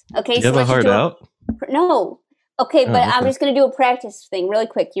decisions. Okay. Do you have a hard out? No. Okay, but I'm just going to do a practice thing really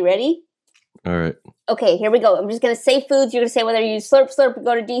quick. You ready? All right. Okay, here we go. I'm just going to say foods. You're going to say whether you slurp, slurp, or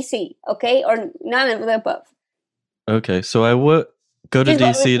go to DC. Okay, or none of the above. Okay, so I would go to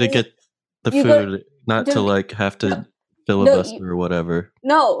DC to get the food, not to have to filibuster or whatever.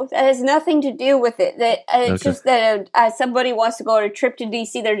 No, that has nothing to do with it. That it's just that somebody wants to go on a trip to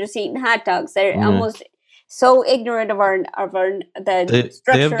DC. They're just eating hot dogs. They're almost so ignorant of the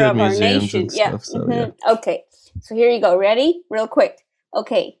structure of our nation. Stuff, so, yeah. Okay, so here you go. Ready? Real quick.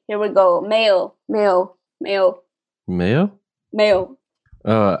 Okay, here we go. Mayo. Mayo? Mayo.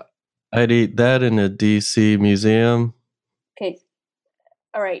 I'd eat that in a DC museum. Okay.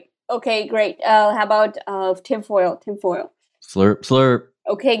 All right. Okay, great. How about tinfoil? Slurp, slurp.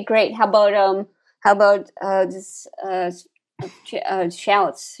 Okay, great. How about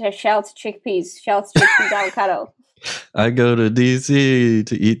shallots, chickpeas, avocado? I go to DC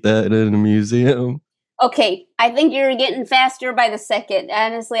to eat that in a museum. Okay, I think you're getting faster by the second.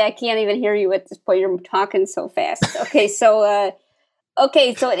 Honestly, I can't even hear you at this point. You're talking so fast. Okay, so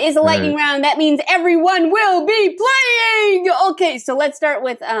it is a lightning round. That means everyone will be playing. Okay, so let's start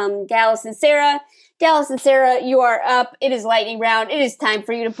with Dallas and Sarah. Dallas and Sarah, you are up. It is lightning round. It is time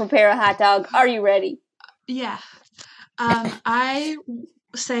for you to prepare a hot dog. Are you ready? Yeah. I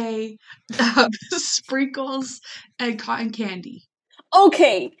say sprinkles and cotton candy.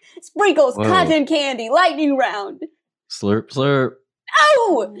 Okay, sprinkles, cotton candy, lightning round. Slurp, slurp.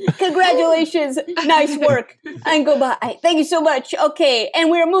 Oh, congratulations. Nice work. And goodbye. Thank you so much. Okay, and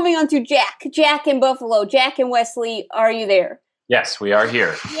we're moving on to Jack. Jack in Buffalo. Jack and Wesley, are you there? Yes, we are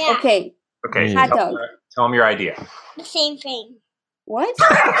here. Yeah. Okay. Hot dog. Tell them your idea. The same thing. What? No,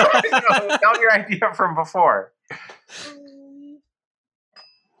 tell them your idea from before.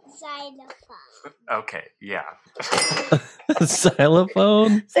 Xylophone. Okay, yeah.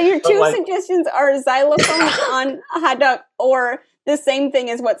 Xylophone? So your two suggestions are xylophone on a hot dog or the same thing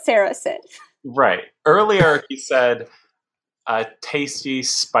as what Sarah said. Right. Earlier he said a tasty,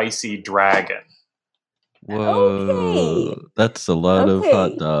 spicy dragon. Whoa. Okay. That's a lot of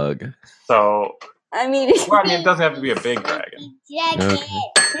hot dog. So, I mean, it doesn't have to be a big dragon.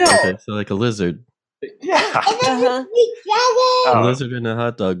 Okay, so like a lizard. Yeah. A lizard in a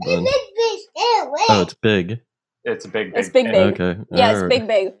hot dog bun. Oh, it's big. It's big. It's big. Okay. Yeah, it's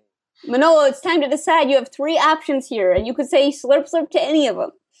big. Manolo, it's time to decide. You have three options here, and you could say slurp, slurp to any of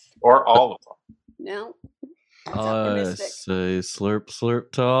them. Or all of them. No. I say slurp,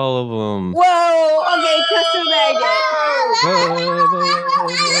 slurp to all of them. Whoa! Okay, custom bag.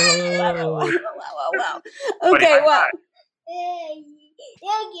 Wow. Okay, wow.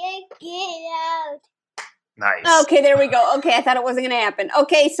 Nice. Okay, there we go. Okay, I thought it wasn't going to happen.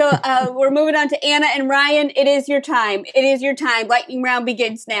 Okay, so we're moving on to Anna and Ryan. It is your time. Lightning round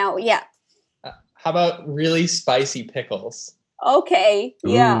begins now. Yeah. How about really spicy pickles? Okay,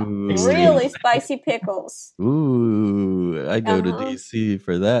 yeah. Ooh. Really spicy pickles. Ooh, I go to DC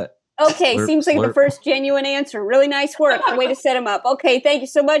for that. Okay, seems like the first genuine answer. Really nice work. Way to set him up. Okay, thank you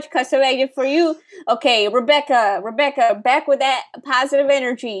so much. Custom made for you. Okay, Rebecca, back with that positive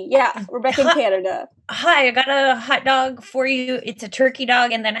energy. Yeah, Rebecca in Canada. Hi, I got a hot dog for you. It's a turkey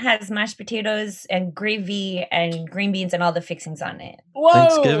dog, and then it has mashed potatoes and gravy and green beans and all the fixings on it. Whoa!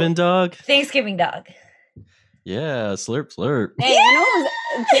 Thanksgiving dog. Yeah, slurp, slurp. Hey, I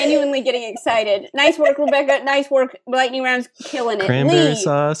know, genuinely getting excited. Nice work, Rebecca. Nice work. Lightning round's killing it. Cranberry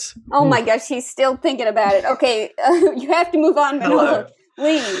sauce. Oh my gosh, he's still thinking about it. Okay, you have to move on.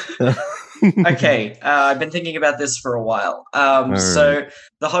 Lee. Okay, I've been thinking about this for a while. So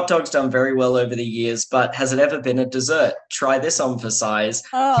the hot dog's done very well over the years, but has it ever been a dessert? Try this on for size.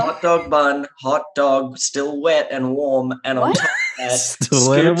 Hot dog bun, hot dog, still wet and warm, and on top of that,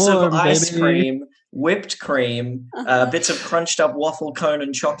 scoops of ice cream, whipped cream, bits of crunched up waffle cone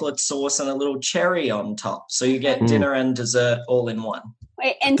and chocolate sauce, and a little cherry on top. So you get dinner and dessert all in one.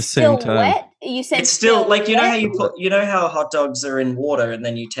 Wait, and still wet? You said it's still like you know how how hot dogs are in water and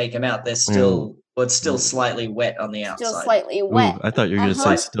then you take them out. They're still it's still slightly wet on the outside. Still slightly wet. I thought you were going to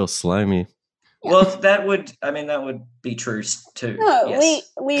say still slimy. Yeah. Well, that would be true too. No,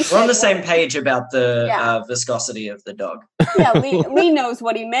 yes. We're on the same page about the viscosity of the dog. Yeah, Lee knows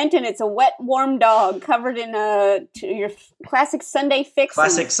what he meant, and it's a wet, warm dog covered in your classic Sunday fix.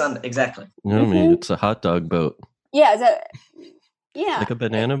 Classic Sunday, exactly. It's a hot dog boat. Yeah, like a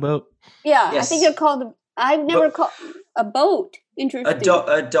banana boat. Yeah, yes. I think they're called. I've never called a boat. Interesting.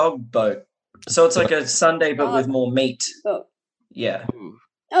 A dog boat. So it's like a Sunday, but with more meat. Boat. Yeah.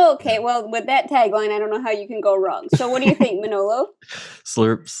 Okay, well, with that tagline, I don't know how you can go wrong. So what do you think, Manolo?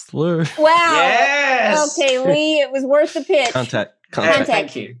 Slurp, slurp. Wow. Yes. Okay, Lee, it was worth the pitch. Contact.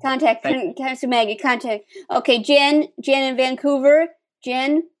 Thank you. Contact to Maggie. Contact. Okay, Jen in Vancouver.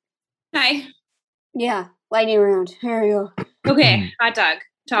 Jen? Hi. Yeah, lightning round. Here we go. Okay, hot dog.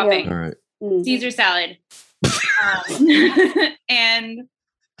 Topping. All right. Caesar salad. And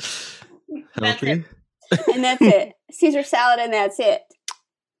healthy. And that's it. Caesar salad and that's it.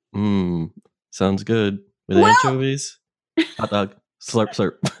 Sounds good. With anchovies, hot dog, slurp,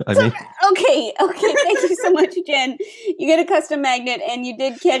 slurp. Okay. Thank you so much, Jen. You get a custom magnet, and you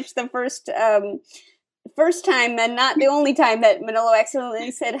did catch the first time, and not the only time that Manolo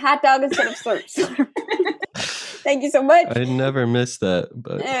accidentally said hot dog instead of slurp, slurp. Thank you so much. I never missed that,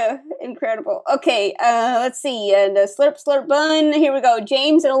 but incredible. Okay, let's see. And slurp, slurp bun. Here we go.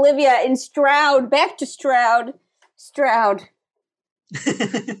 James and Olivia in Stroud. Back to Stroud.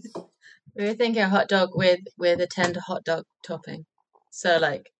 We were thinking a hot dog with a tender hot dog topping. So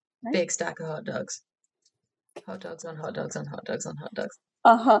big stack of hot dogs. Hot dogs on hot dogs on hot dogs on hot dogs.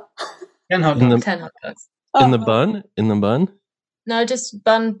 10 hot dogs. 10 hot dogs. In the bun? In the bun? No, just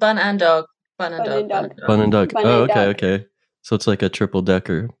bun and dog. Bun and dog. Bun and dog. Okay. So it's like a triple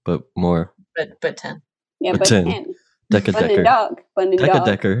decker, but more. But 10. Yeah, but 10. Decker. Bun and dog. Bun and dog.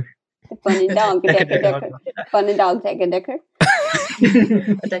 Decker. Bun and dog. Decker. Bun and dog. Decker.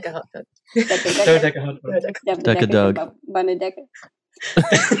 A decker hot dog. Decker hot dog. Decker dog. Bun and decker.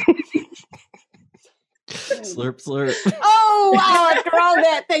 Slurp, slurp. Oh, wow. After all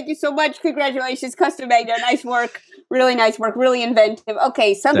that, thank you so much. Congratulations, Custom Magnet. Nice work. Really nice work. Really inventive.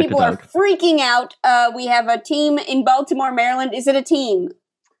 Okay, some people are freaking out. We have a team in Baltimore, Maryland. Is it a team?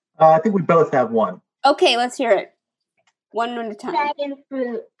 I think we both have one. Okay, let's hear it. One at a time.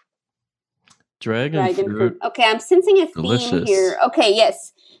 Dragon fruit. Okay, I'm sensing a theme Delicious. here. Okay,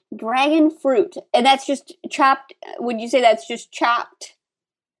 yes. Dragon fruit. And that's just chopped. Would you say that's just chopped?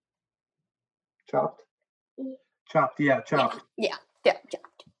 Chopped, yeah, chopped. Yeah,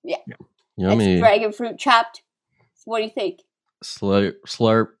 chopped. Yeah. Yummy. That's dragon fruit chopped. What do you think?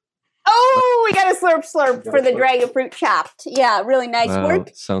 Slurp. Oh, we got a slurp for the dragon fruit chopped. Yeah, really nice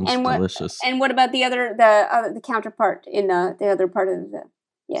work. Sounds delicious. And what about the counterpart in the other part of the?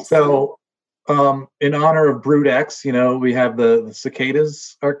 Yes. So, in honor of Brood X, we have the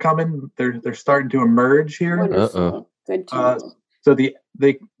cicadas are coming. They're starting to emerge here. Wonderful. Good. So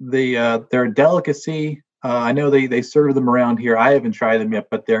they're a delicacy. I know they serve them around here. I haven't tried them yet,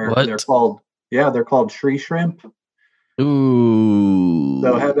 but they're called tree shrimp. Ooh.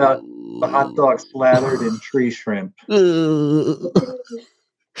 So how about the hot dog slathered in tree shrimp? Does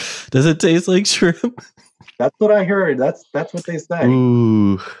it taste like shrimp? That's what I heard. That's what they say.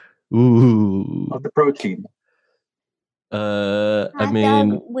 Ooh. Of the protein. Hot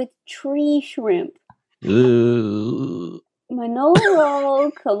dog with tree shrimp.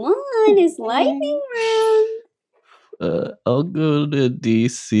 Manolo, come on, it's lightning round. I'll go to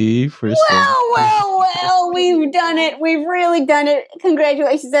DC for Well, we've done it. We've really done it.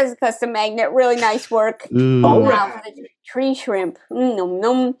 Congratulations, that's a custom magnet. Really nice work. Wow, for the tree shrimp.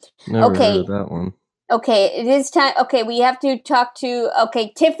 Never heard of that one. Okay, it is time. Okay, we have to talk to,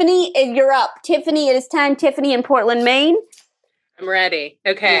 Tiffany, you're up. Tiffany, it is time. Tiffany in Portland, Maine. I'm ready.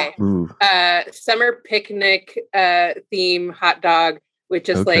 Okay. Summer picnic theme hot dog with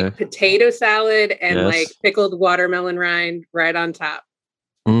just like potato salad and like pickled watermelon rind right on top.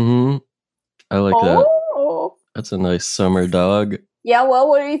 I like that. That's a nice summer dog. Yeah, well,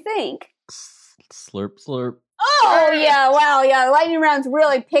 what do you think? Slurp, slurp. Oh yeah, wow, yeah. Lightning round's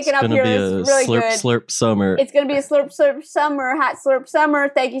really picking up here. It's really slurp, good. Slurp summer. It's gonna be a slurp summer, hot slurp summer.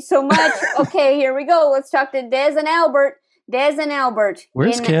 Thank you so much. Okay, here we go. Let's talk to Des and Albert. Des and Albert.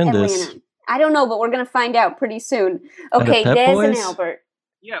 Where's Candace? Atlanta. I don't know, but we're gonna find out pretty soon. Okay, Des and Albert.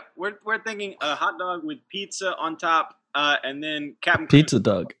 Yeah, we're thinking a hot dog with pizza on top, and then Captain Pizza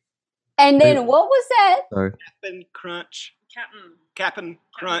dog. And then what was that? Sorry. Captain Crunch. Captain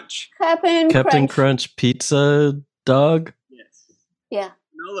Crunch. Captain Crunch pizza dog. Yeah.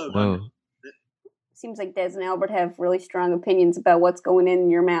 Whoa. Seems like Des and Albert have really strong opinions about what's going in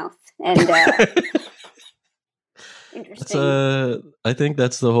your mouth, and interesting. I think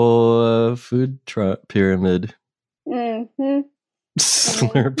that's the whole food pyramid. Mm-hmm.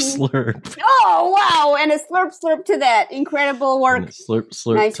 Slurp, slurp. Oh wow! And a slurp to that. Incredible work. Slurp,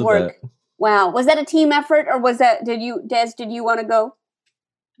 slurp. Nice to work. That. Wow. Was that a team effort, or was that? Des? Did you want to go?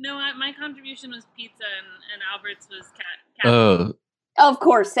 No, my contribution was pizza, and Albert's was cat. Oh. Of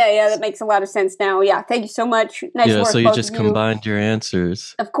course. Yeah, that makes a lot of sense now. Yeah. Thank you so much. Nice work. So you both just of combined your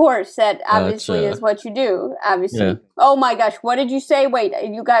answers. Of course. That obviously is what you do. Obviously. Yeah. Oh my gosh. What did you say? Wait,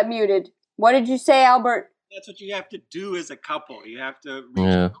 you got muted. What did you say, Albert? That's what you have to do as a couple. You have to.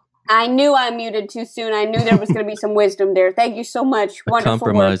 Yeah. I knew I muted too soon. I knew there was going to be some wisdom there. Thank you so much. Wonderful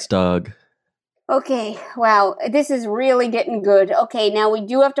Compromised work. dog. Okay, wow, this is really getting good. Okay, now we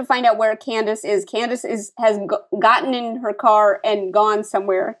do have to find out where Candace is. Candace has gotten in her car and gone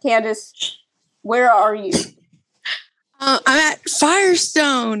somewhere. Candace, where are you? I'm at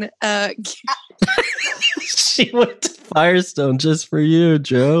Firestone. She went to Firestone just for you,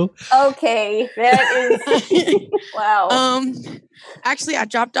 Joe. Okay, that is wow. Actually, I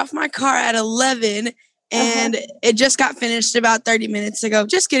dropped off my car at 11, and it just got finished about 30 minutes ago.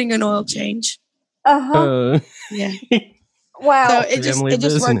 Just getting an oil change. Yeah. Wow. So it just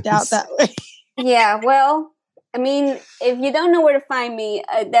worked out that way. Yeah. Well, I mean, if you don't know where to find me,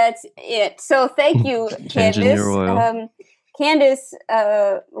 that's it. So thank you, Changing Candace. your oil. Candace,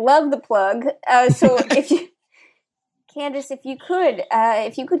 love the plug. So Candace, if you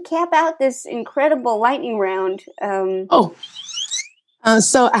could cap out this incredible lightning round.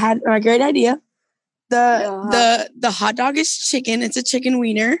 So I had a great idea. The hot dog is chicken. It's a chicken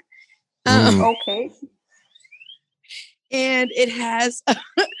wiener. Okay. And it has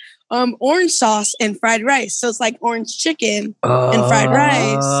orange sauce and fried rice. So it's like orange chicken and fried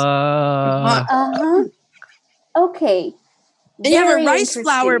rice. Okay. And you have a rice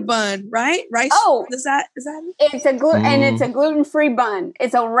flour bun, right? Rice. Oh, is that it? It's a and it's a gluten-free bun.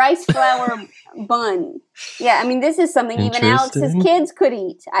 It's a rice flour bun. Yeah, I mean, this is something even Alex's kids could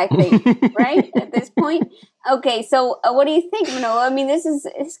eat, I think, right? At this point. Okay, so what do you think, Manola? I mean,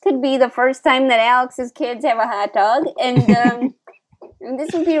 this could be the first time that Alex's kids have a hot dog, and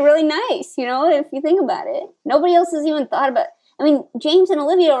this would be really nice, if you think about it. Nobody else has even thought about. I mean, James and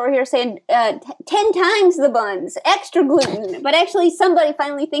Olivia over here saying 10 times the buns, extra gluten. But actually, somebody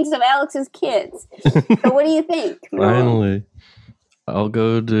finally thinks of Alex's kids. So what do you think? Finally. I'll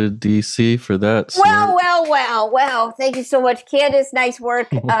go to DC for that. Wow. Thank you so much, Candace. Nice work.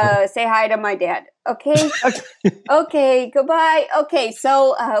 Say hi to my dad. Okay? Okay, goodbye. Okay,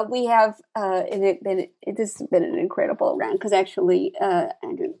 so we have, this has been an incredible round, because actually,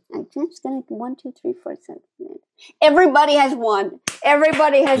 Andrew, I'm just going to 1, 2, 3, 4, 7, 8. Everybody has won.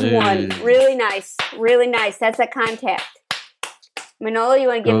 Won. Really nice. Really nice. That's a contact. Manola, you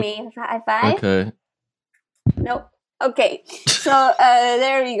want to give me a high five? Okay. Nope. Okay, so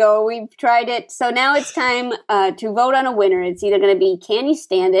there you go. We've tried it. So now it's time to vote on a winner. It's either going to be Can You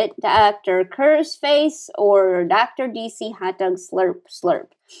Stand It, Dr. Kerr's Face, or Dr. DC Hot Dog Slurp Slurp.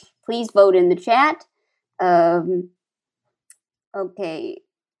 Please vote in the chat. Okay.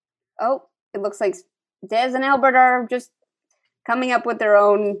 Oh, it looks like Des and Albert are just coming up with their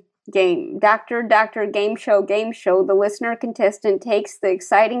own game. Doctor Game Show. The listener contestant takes the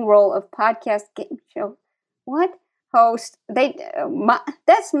exciting role of podcast game show. What? Host.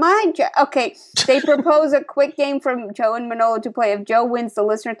 That's my job. Okay. They propose a quick game from Joe and Manola to play. If Joe wins, the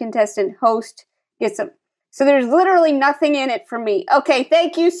listener contestant host gets them. So there's literally nothing in it for me. Okay.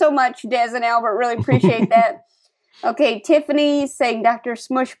 Thank you so much, Des and Albert. Really appreciate that. Okay. Tiffany saying Dr.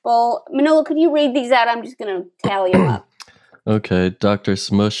 Smushbowl. Manola, could you read these out? I'm just going to tally them up. Okay. Dr.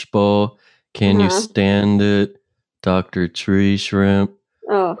 Smushbowl. Can you stand it? Dr. Tree Shrimp.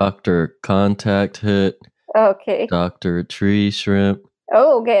 Dr. Contact Hit. Okay. Dr. Tree Shrimp.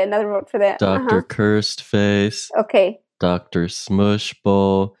 Oh, okay. Another vote for that. Dr. Cursed Face. Okay. Dr. Smush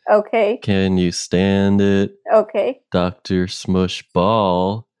Bowl. Okay. Can You Stand It? Okay. Dr. Smush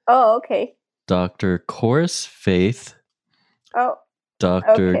Ball. Oh, okay. Dr. Coarse Faith. Oh.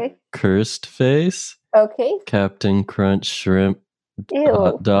 Dr. Cursed Face. Okay. Captain Crunch Shrimp Ew.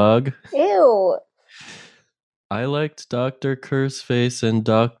 Hot Dog. Ew. I liked Dr. Curseface and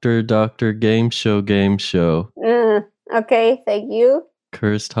Dr. Game Show. Okay, thank you.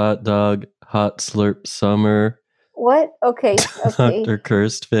 Cursed Hot Dog, Hot Slurp Summer. What? Okay. Dr.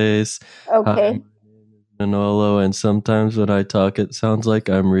 Cursed Face. Okay. Manolo, and sometimes when I talk, it sounds like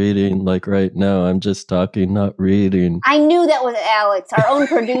I'm reading. Like right now, I'm just talking, not reading. I knew that was Alex, our own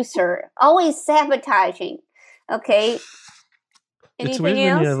producer, always sabotaging. Okay. It's Anything weird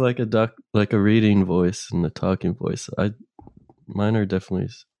else? when you have like a reading voice and a talking voice. Mine are definitely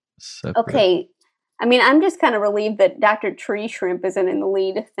separate. Okay. I mean, I'm just kind of relieved that Dr. Tree Shrimp isn't in the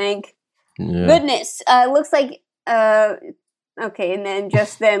lead. Thank goodness. Looks like okay, and then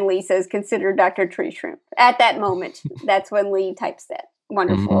just then Lee says, "Consider Dr. Tree Shrimp." At that moment, that's when Lee types that.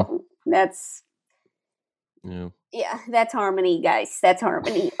 Wonderful. That's that's harmony, guys. That's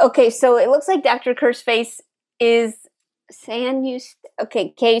harmony. Okay, so it looks like Dr. Curseface is saying you. Okay,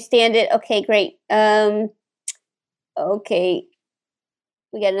 can you stand it? Okay, great. Okay,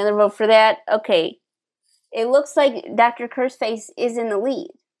 we got another vote for that. Okay, it looks like Dr. Curseface is in the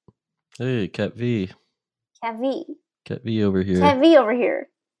lead. Hey, Cat V. Cat V. Cat V over here. Cat V over here.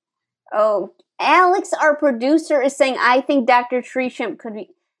 Oh, Alex, our producer, is saying, I think Dr. Tree Shrimp could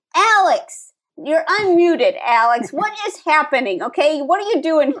be... Alex! You're unmuted, Alex. What is happening, okay? What are you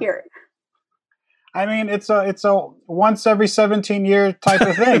doing here? I mean, it's a once every 17 year type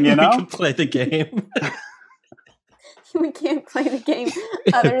of thing, you know? We can play the game. We can't play the game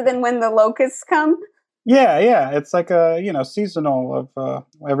other than when the locusts come? Yeah. It's like a, seasonal of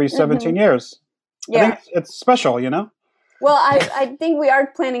every 17 years. Yeah. I think it's special, you know? Well, I think we are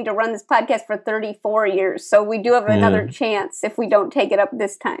planning to run this podcast for 34 years, so we do have another chance if we don't take it up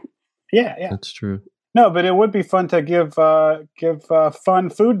this time. Yeah. That's true. No, but it would be fun to give fun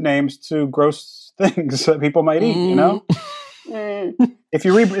food names to gross things that people might eat, you know? If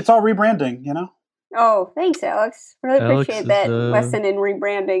you it's all rebranding, you know? Oh, thanks, Alex. Really appreciate that lesson in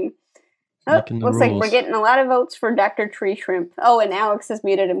rebranding. Oh, looks like we're getting a lot of votes for Dr. Tree Shrimp. Oh, and Alex has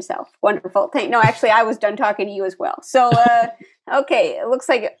muted himself. Wonderful. No, actually, I was done talking to you as well. So, okay, it looks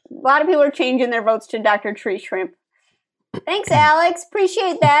like a lot of people are changing their votes to Dr. Tree Shrimp. Thanks, Alex.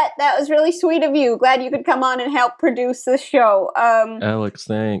 Appreciate that. That was really sweet of you. Glad you could come on and help produce the show. Alex,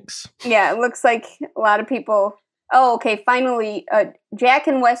 thanks. Yeah, it looks like a lot of people... Oh, okay, finally, Jack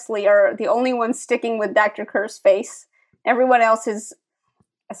and Wesley are the only ones sticking with Dr. Curseface. Everyone else is...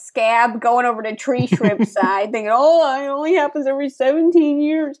 a scab going over to Tree Shrimp side thinking, it only happens every 17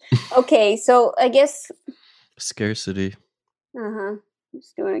 years. Okay, so I guess... Scarcity.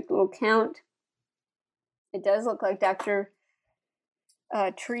 Just doing a little count. It does look like Dr.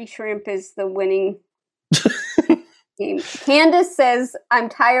 Tree Shrimp is the winning game. Candace says, I'm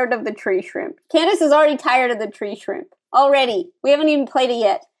tired of the Tree Shrimp. Candace is already tired of the Tree Shrimp. Already. We haven't even played it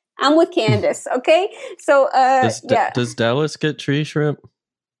yet. I'm with Candace, okay? So, Does Dallas get Tree Shrimp?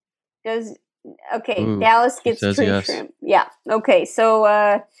 Dallas gets Tree Shrimp. Yeah. Okay.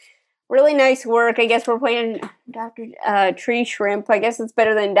 So really nice work. I guess we're playing Dr. Tree Shrimp. I guess it's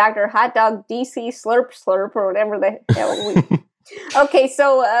better than Dr. Hot Dog DC Slurp Slurp or whatever the hell Okay,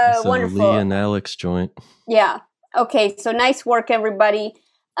 so wonderful. Lee and Alex joint. Yeah. Okay, so nice work, everybody.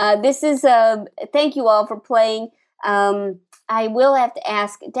 This is thank you all for playing. I will have to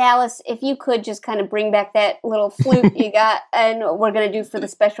ask, Dallas, if you could just kind of bring back that little flute you got, and we're going to do for the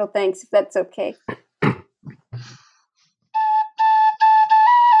special thanks, if that's okay.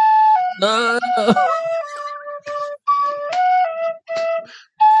 No.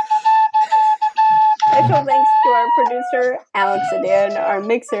 Special thanks to our producer, Alex Adan, our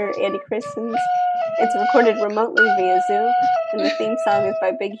mixer, Andy Christens. It's recorded remotely via Zoom, and the theme song is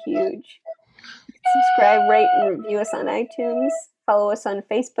by Big Huge. Subscribe, rate, and review us on iTunes. Follow us on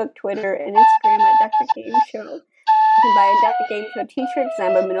Facebook, Twitter, and Instagram at Dr. Game Show. You can buy a Dr. Game Show t-shirt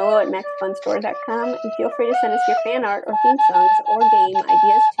designed by Manolo at MaxFunStore.com, and feel free to send us your fan art or theme songs or game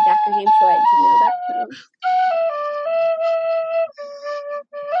ideas to drgameshow@gmail.com.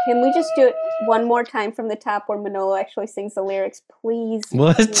 Can we just do it one more time from the top where Manolo actually sings the lyrics? Please.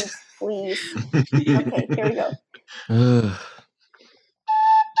 What? Please. Okay, here we go.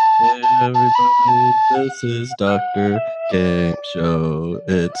 Hey everybody, this is Dr. Game Show.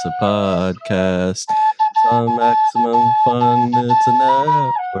 It's a podcast. It's on Maximum Fun. It's a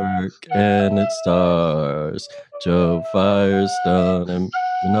network, and it stars Joe Firestone and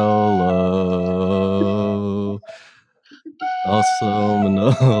Manolo. Also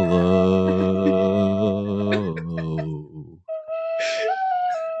Manolo.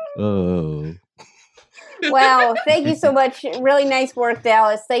 Oh. Wow, thank you so much. Really nice work,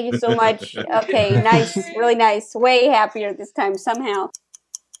 Dallas. Thank you so much. Okay, nice, really nice. Way happier this time somehow.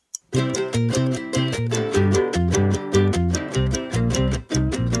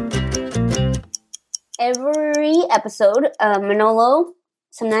 Every episode, Manolo,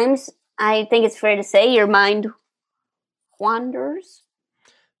 sometimes I think it's fair to say your mind wanders.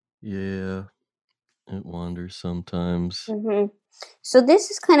 Yeah, it wanders sometimes. Mm-hmm. So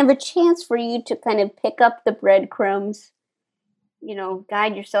this is kind of a chance for you to kind of pick up the breadcrumbs, you know,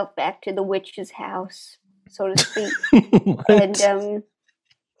 guide yourself back to the witch's house, so to speak. And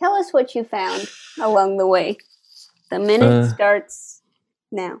tell us what you found along the way. The minute starts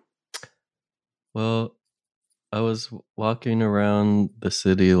now. Well, I was walking around the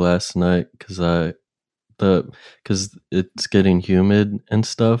city last night because it's getting humid and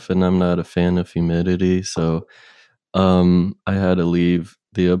stuff, and I'm not a fan of humidity, so I had to leave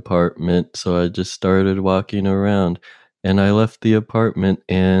the apartment, so I just started walking around, and I left the apartment,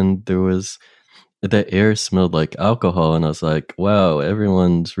 and the air smelled like alcohol, and I was like, wow,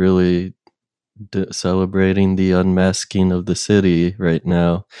 everyone's really celebrating the unmasking of the city right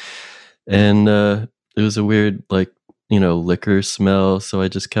now. And it was a weird, liquor smell, so I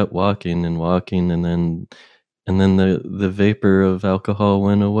just kept walking, and then the vapor of alcohol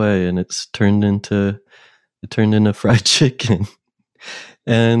went away, and it turned into fried chicken.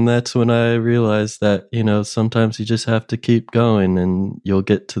 And that's when I realized that, sometimes you just have to keep going, and you'll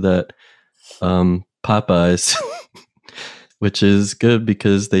get to that Popeyes, which is good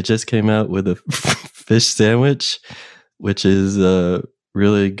because they just came out with a fish sandwich, which is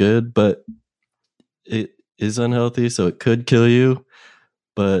really good, but it is unhealthy, so it could kill you,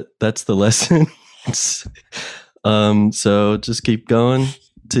 but that's the lesson. So just keep going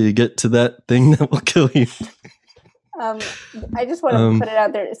till you get to that thing that will kill you. I just want to put it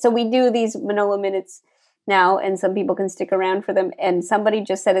out there. So we do these Manolo Minutes now, and some people can stick around for them. And somebody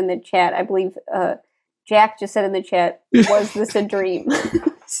just said in the chat, I believe Jack just said in the chat, was this a dream?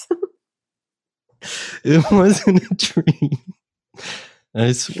 It wasn't a dream.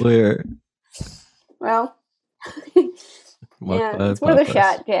 I swear. Well, yeah, it's worth a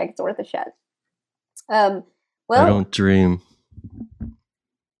shot, Jack. It's worth a shot. Well, I don't dream.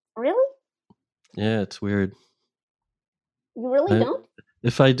 Really? Yeah, it's weird. You really don't?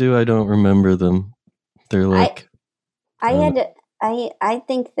 If I do, I don't remember them. They're like. I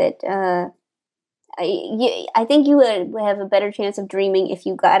think that I think you would have a better chance of dreaming if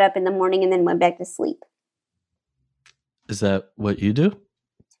you got up in the morning and then went back to sleep. Is that what you do?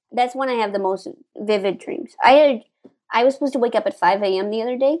 That's when I have the most vivid dreams. I was supposed to wake up at 5 a.m. the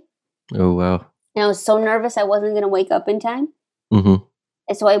other day. Oh, wow. And I was so nervous I wasn't going to wake up in time. Mm-hmm.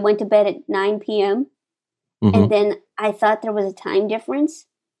 And so I went to bed at 9 p.m. Mm-hmm. And then I thought there was a time difference.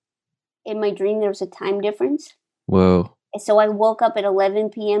 In my dream, there was a time difference. Whoa. And so I woke up at 11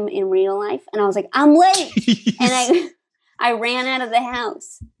 p.m. in real life. And I was like, I'm late. And I ran out of the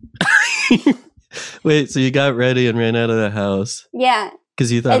house. Wait, so you got ready and ran out of the house? Yeah. Because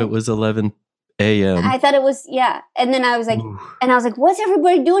you thought it was 11 a.m. I thought it was, yeah. And then I was like, what's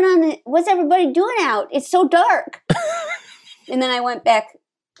everybody doing out? It's so dark. And then I went back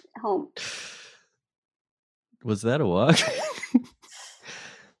home. Was that a walk?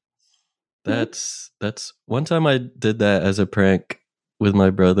 That's one time I did that as a prank with my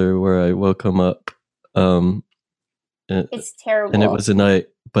brother where I woke him up. It's terrible. And it was a night,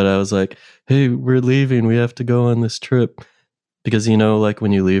 but I was like, hey, we're leaving. We have to go on this trip. Because, like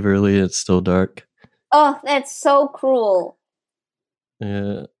when you leave early, it's still dark. Oh, that's so cruel.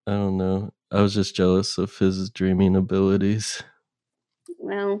 Yeah, I don't know. I was just jealous of his dreaming abilities.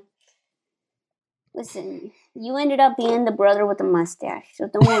 Well, listen, you ended up being the brother with the mustache, so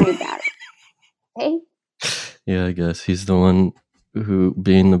don't worry about it. Okay? Yeah, I guess. He's the one who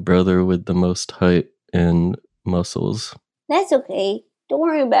being the brother with the most height and muscles. That's okay. Don't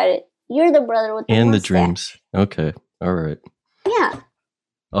worry about it. You're the brother with the mustache. And the dreams. Okay. All right. Yeah.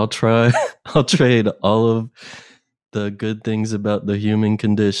 I'll trade all of the good things about the human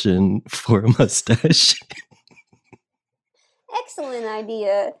condition for a mustache. Excellent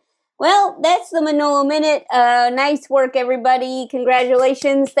idea. Well, that's the Manolo Minute. Nice work, everybody.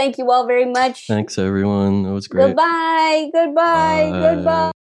 Congratulations. Thank you all very much. Thanks, everyone. That was great. Goodbye. Goodbye. Bye.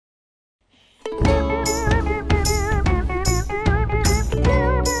 Goodbye.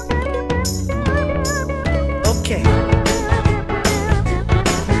 Okay.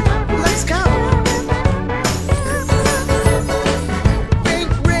 Let's go.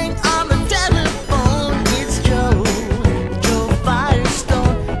 Ring on the telephone. It's Joe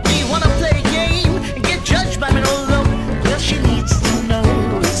Firestone. Do you want to play a game and get judged by Manolo? Well, she needs to know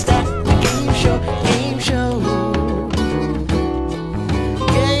it's that game show.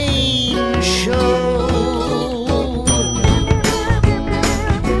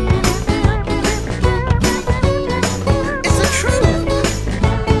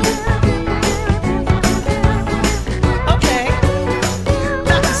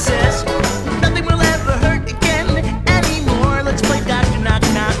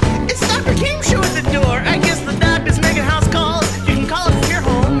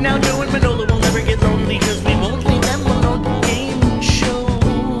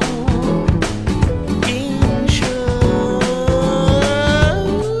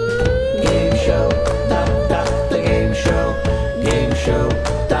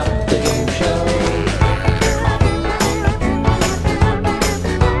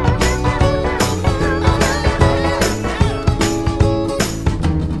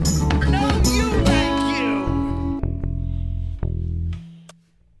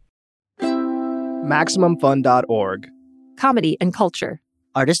 MaximumFun.org. Comedy and culture.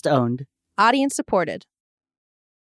 Artist owned. Audience supported.